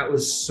 fuck, that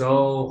was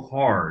so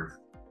hard,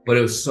 but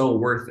it was so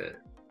worth it.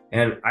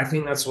 And I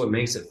think that's what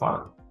makes it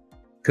fun,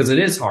 because it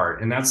is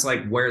hard. And that's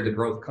like where the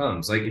growth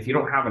comes. Like, if you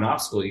don't have an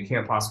obstacle, you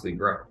can't possibly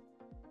grow.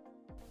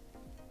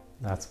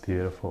 That's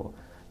beautiful.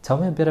 Tell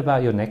me a bit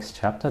about your next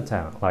chapter,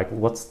 Town. Like,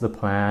 what's the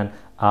plan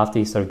after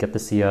you sort of get the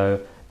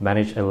CEO,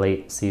 manage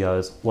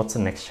EliteCEOs? What's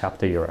the next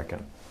chapter, you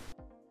reckon?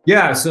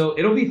 Yeah, so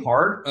it'll be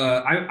hard.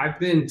 I've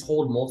been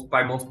told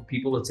by multiple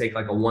people to take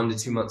like a 1 to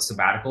 2 month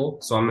sabbatical.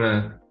 So I'm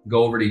going to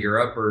go over to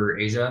Europe or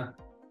Asia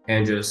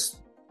and just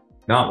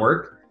not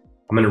work.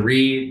 I'm going to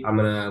read, I'm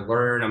going to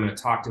learn, I'm going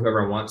to talk to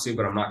whoever I want to,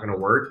 but I'm not going to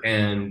work,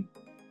 and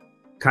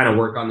kind of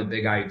work on the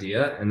big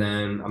idea. And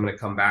then I'm going to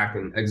come back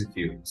and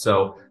execute.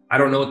 So I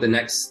don't know what the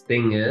next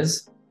thing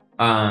is,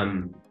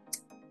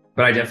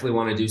 but I definitely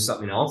want to do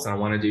something else. And I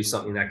want to do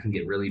something that can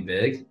get really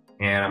big.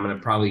 And I'm going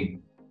to probably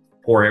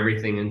pour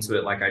everything into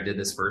it like I did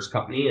this first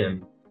company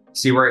and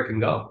see where it can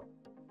go.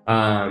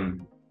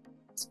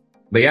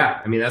 But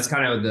yeah, I mean, that's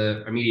kind of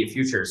the immediate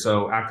future.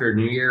 So after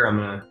New Year, I'm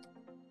going to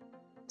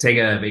take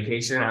a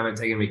vacation. I haven't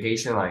taken a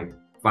vacation like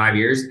 5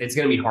 years. It's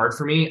going to be hard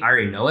for me. I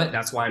already know it.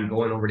 That's why I'm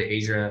going over to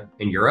Asia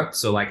and Europe.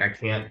 So like, I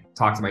can't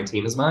talk to my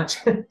team as much,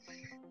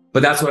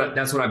 but that's what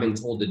I've been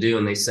told to do.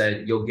 And they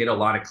said, you'll get a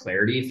lot of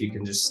clarity if you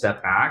can just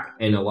step back,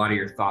 and a lot of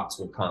your thoughts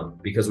will come,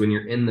 because when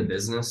you're in the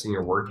business and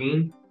you're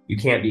working, you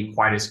can't be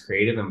quite as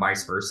creative, and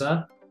vice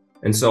versa.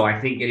 And so I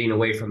think getting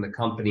away from the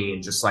company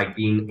and just like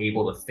being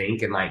able to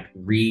think and like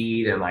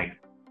read and like,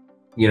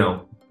 you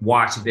know,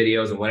 watch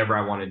videos and whatever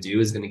I want to do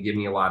is going to give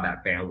me a lot of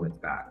that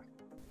bandwidth back.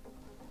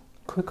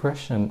 Quick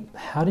question.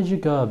 How did you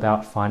go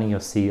about finding your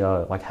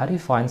CEO? Like, how do you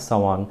find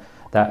someone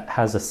that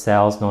has a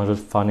sales knowledge,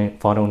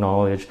 funnel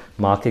knowledge,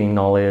 marketing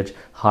knowledge,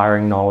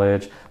 hiring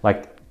knowledge,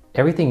 like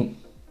everything?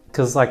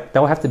 Because like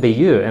they'll have to be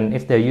you. And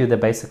if they're you, they're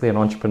basically an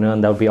entrepreneur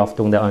and they'll be off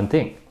doing their own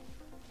thing.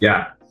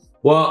 Yeah.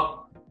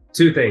 Well,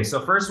 two things.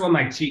 So first one,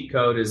 my cheat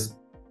code is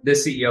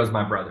this CEO is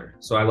my brother.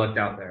 So I looked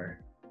out there.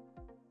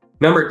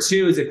 Number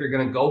two is if you're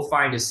going to go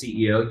find a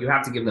CEO, you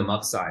have to give them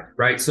upside,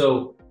 right?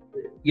 So,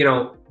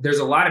 there's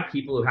a lot of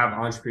people who have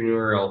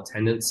entrepreneurial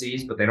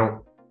tendencies, but they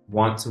don't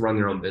want to run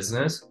their own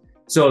business.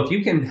 So if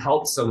you can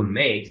help someone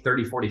make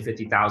 30, 40,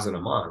 50,000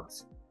 a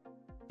month,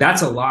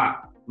 that's a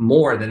lot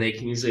more than they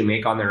can usually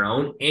make on their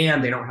own.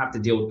 And they don't have to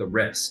deal with the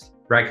risk,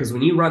 right? Because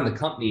when you run the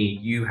company,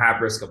 you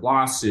have risk of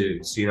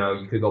lawsuits,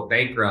 you could go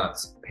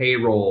bankrupt,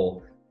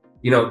 payroll,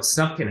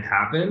 stuff can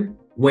happen.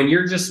 When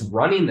you're just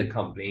running the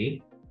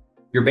company,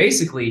 you're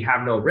basically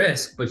have no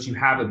risk, but you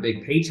have a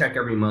big paycheck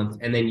every month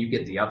and then you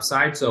get the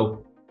upside.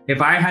 So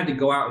if I had to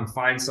go out and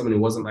find someone who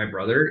wasn't my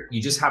brother,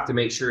 you just have to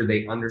make sure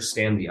they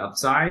understand the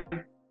upside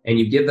and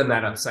you give them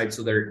that upside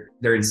so they're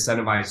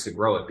incentivized to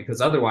grow it.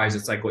 Because otherwise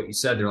it's like what you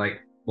said, they're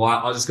like, well,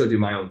 I'll just go do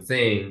my own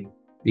thing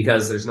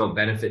because there's no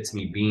benefit to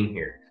me being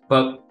here.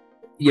 But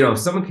if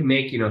someone can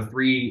make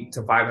 $300,000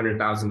 to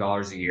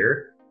 $500,000 a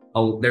year,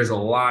 there's a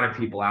lot of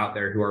people out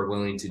there who are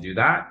willing to do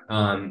that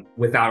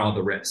without all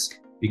the risk.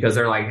 Because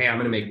they're like, hey, I'm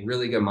going to make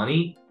really good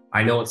money.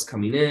 I know it's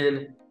coming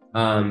in.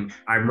 I'm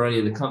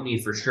running the company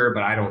for sure,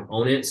 but I don't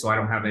own it. So I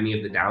don't have any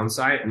of the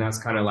downside. And that's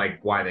kind of like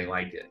why they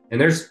like it. And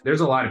there's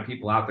a lot of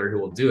people out there who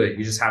will do it.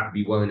 You just have to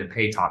be willing to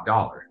pay top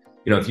dollar.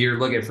 If you're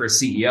looking for a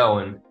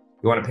CEO and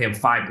you want to pay him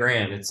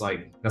 $5,000, it's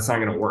like, that's not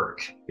going to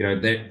work.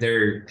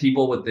 They're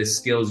people with the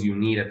skills you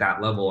need at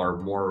that level are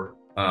more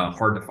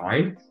hard to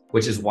find,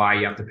 which is why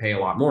you have to pay a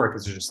lot more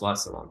because there's just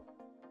less of them.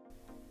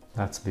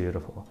 That's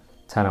beautiful.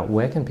 Tanner,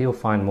 where can people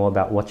find more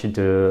about what you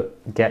do,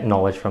 get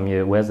knowledge from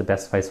you? Where's the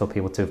best place for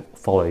people to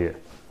follow you?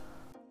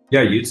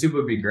 Yeah, YouTube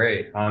would be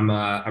great.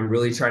 I'm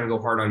really trying to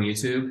go hard on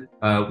YouTube.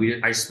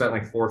 I spent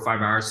like 4 or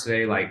 5 hours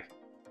today, like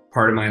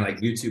part of my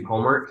like YouTube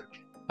homework.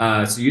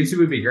 So YouTube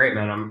would be great,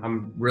 man.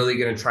 I'm really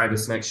gonna try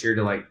this next year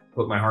to like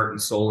put my heart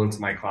and soul into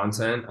my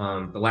content.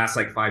 The last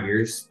like 5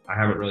 years, I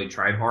haven't really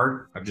tried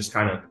hard. I've just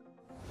kind of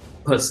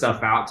put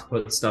stuff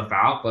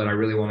out, but I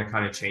really want to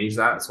kind of change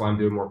that. That's why I'm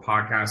doing more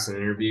podcasts and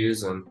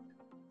interviews and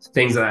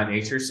things of that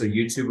nature. So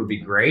YouTube would be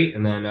great.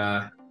 And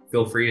then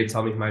feel free to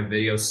tell me if my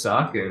videos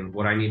suck and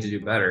what I need to do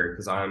better,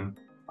 because I'm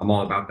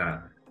all about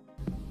that.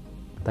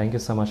 Thank you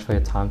so much for your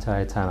time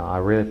today, Tanner. I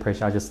really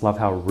appreciate it. I just love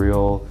how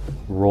real,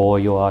 raw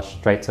you are,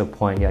 straight to the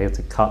point. You're able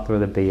to cut through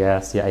the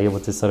BS. You're able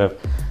to sort of,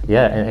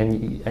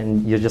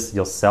 and you're just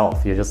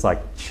yourself. You're just like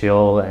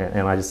chill,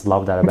 and I just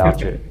love that about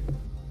you.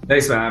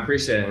 Thanks, man. I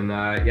appreciate it. And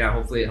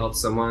hopefully it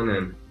helps someone.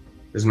 And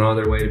there's no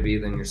other way to be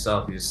than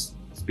yourself. You just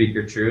speak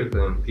your truth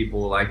and people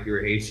will like you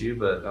or hate you,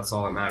 but that's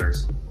all that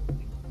matters.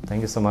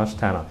 Thank you so much,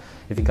 Tanner.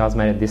 If you guys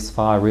made it this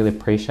far, I really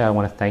appreciate it. I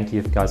want to thank you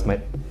if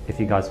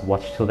you guys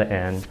watched till the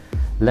end.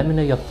 Let me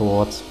know your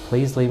thoughts.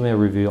 Please leave me a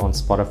review on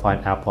Spotify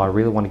and Apple. I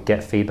really want to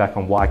get feedback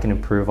on what I can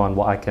improve on,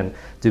 what I can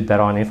do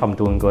better on. If I'm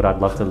doing good, I'd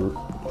love to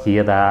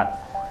hear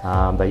that.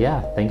 But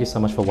yeah, thank you so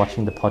much for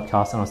watching the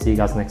podcast, and I'll see you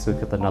guys next week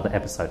with another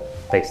episode.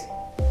 Peace.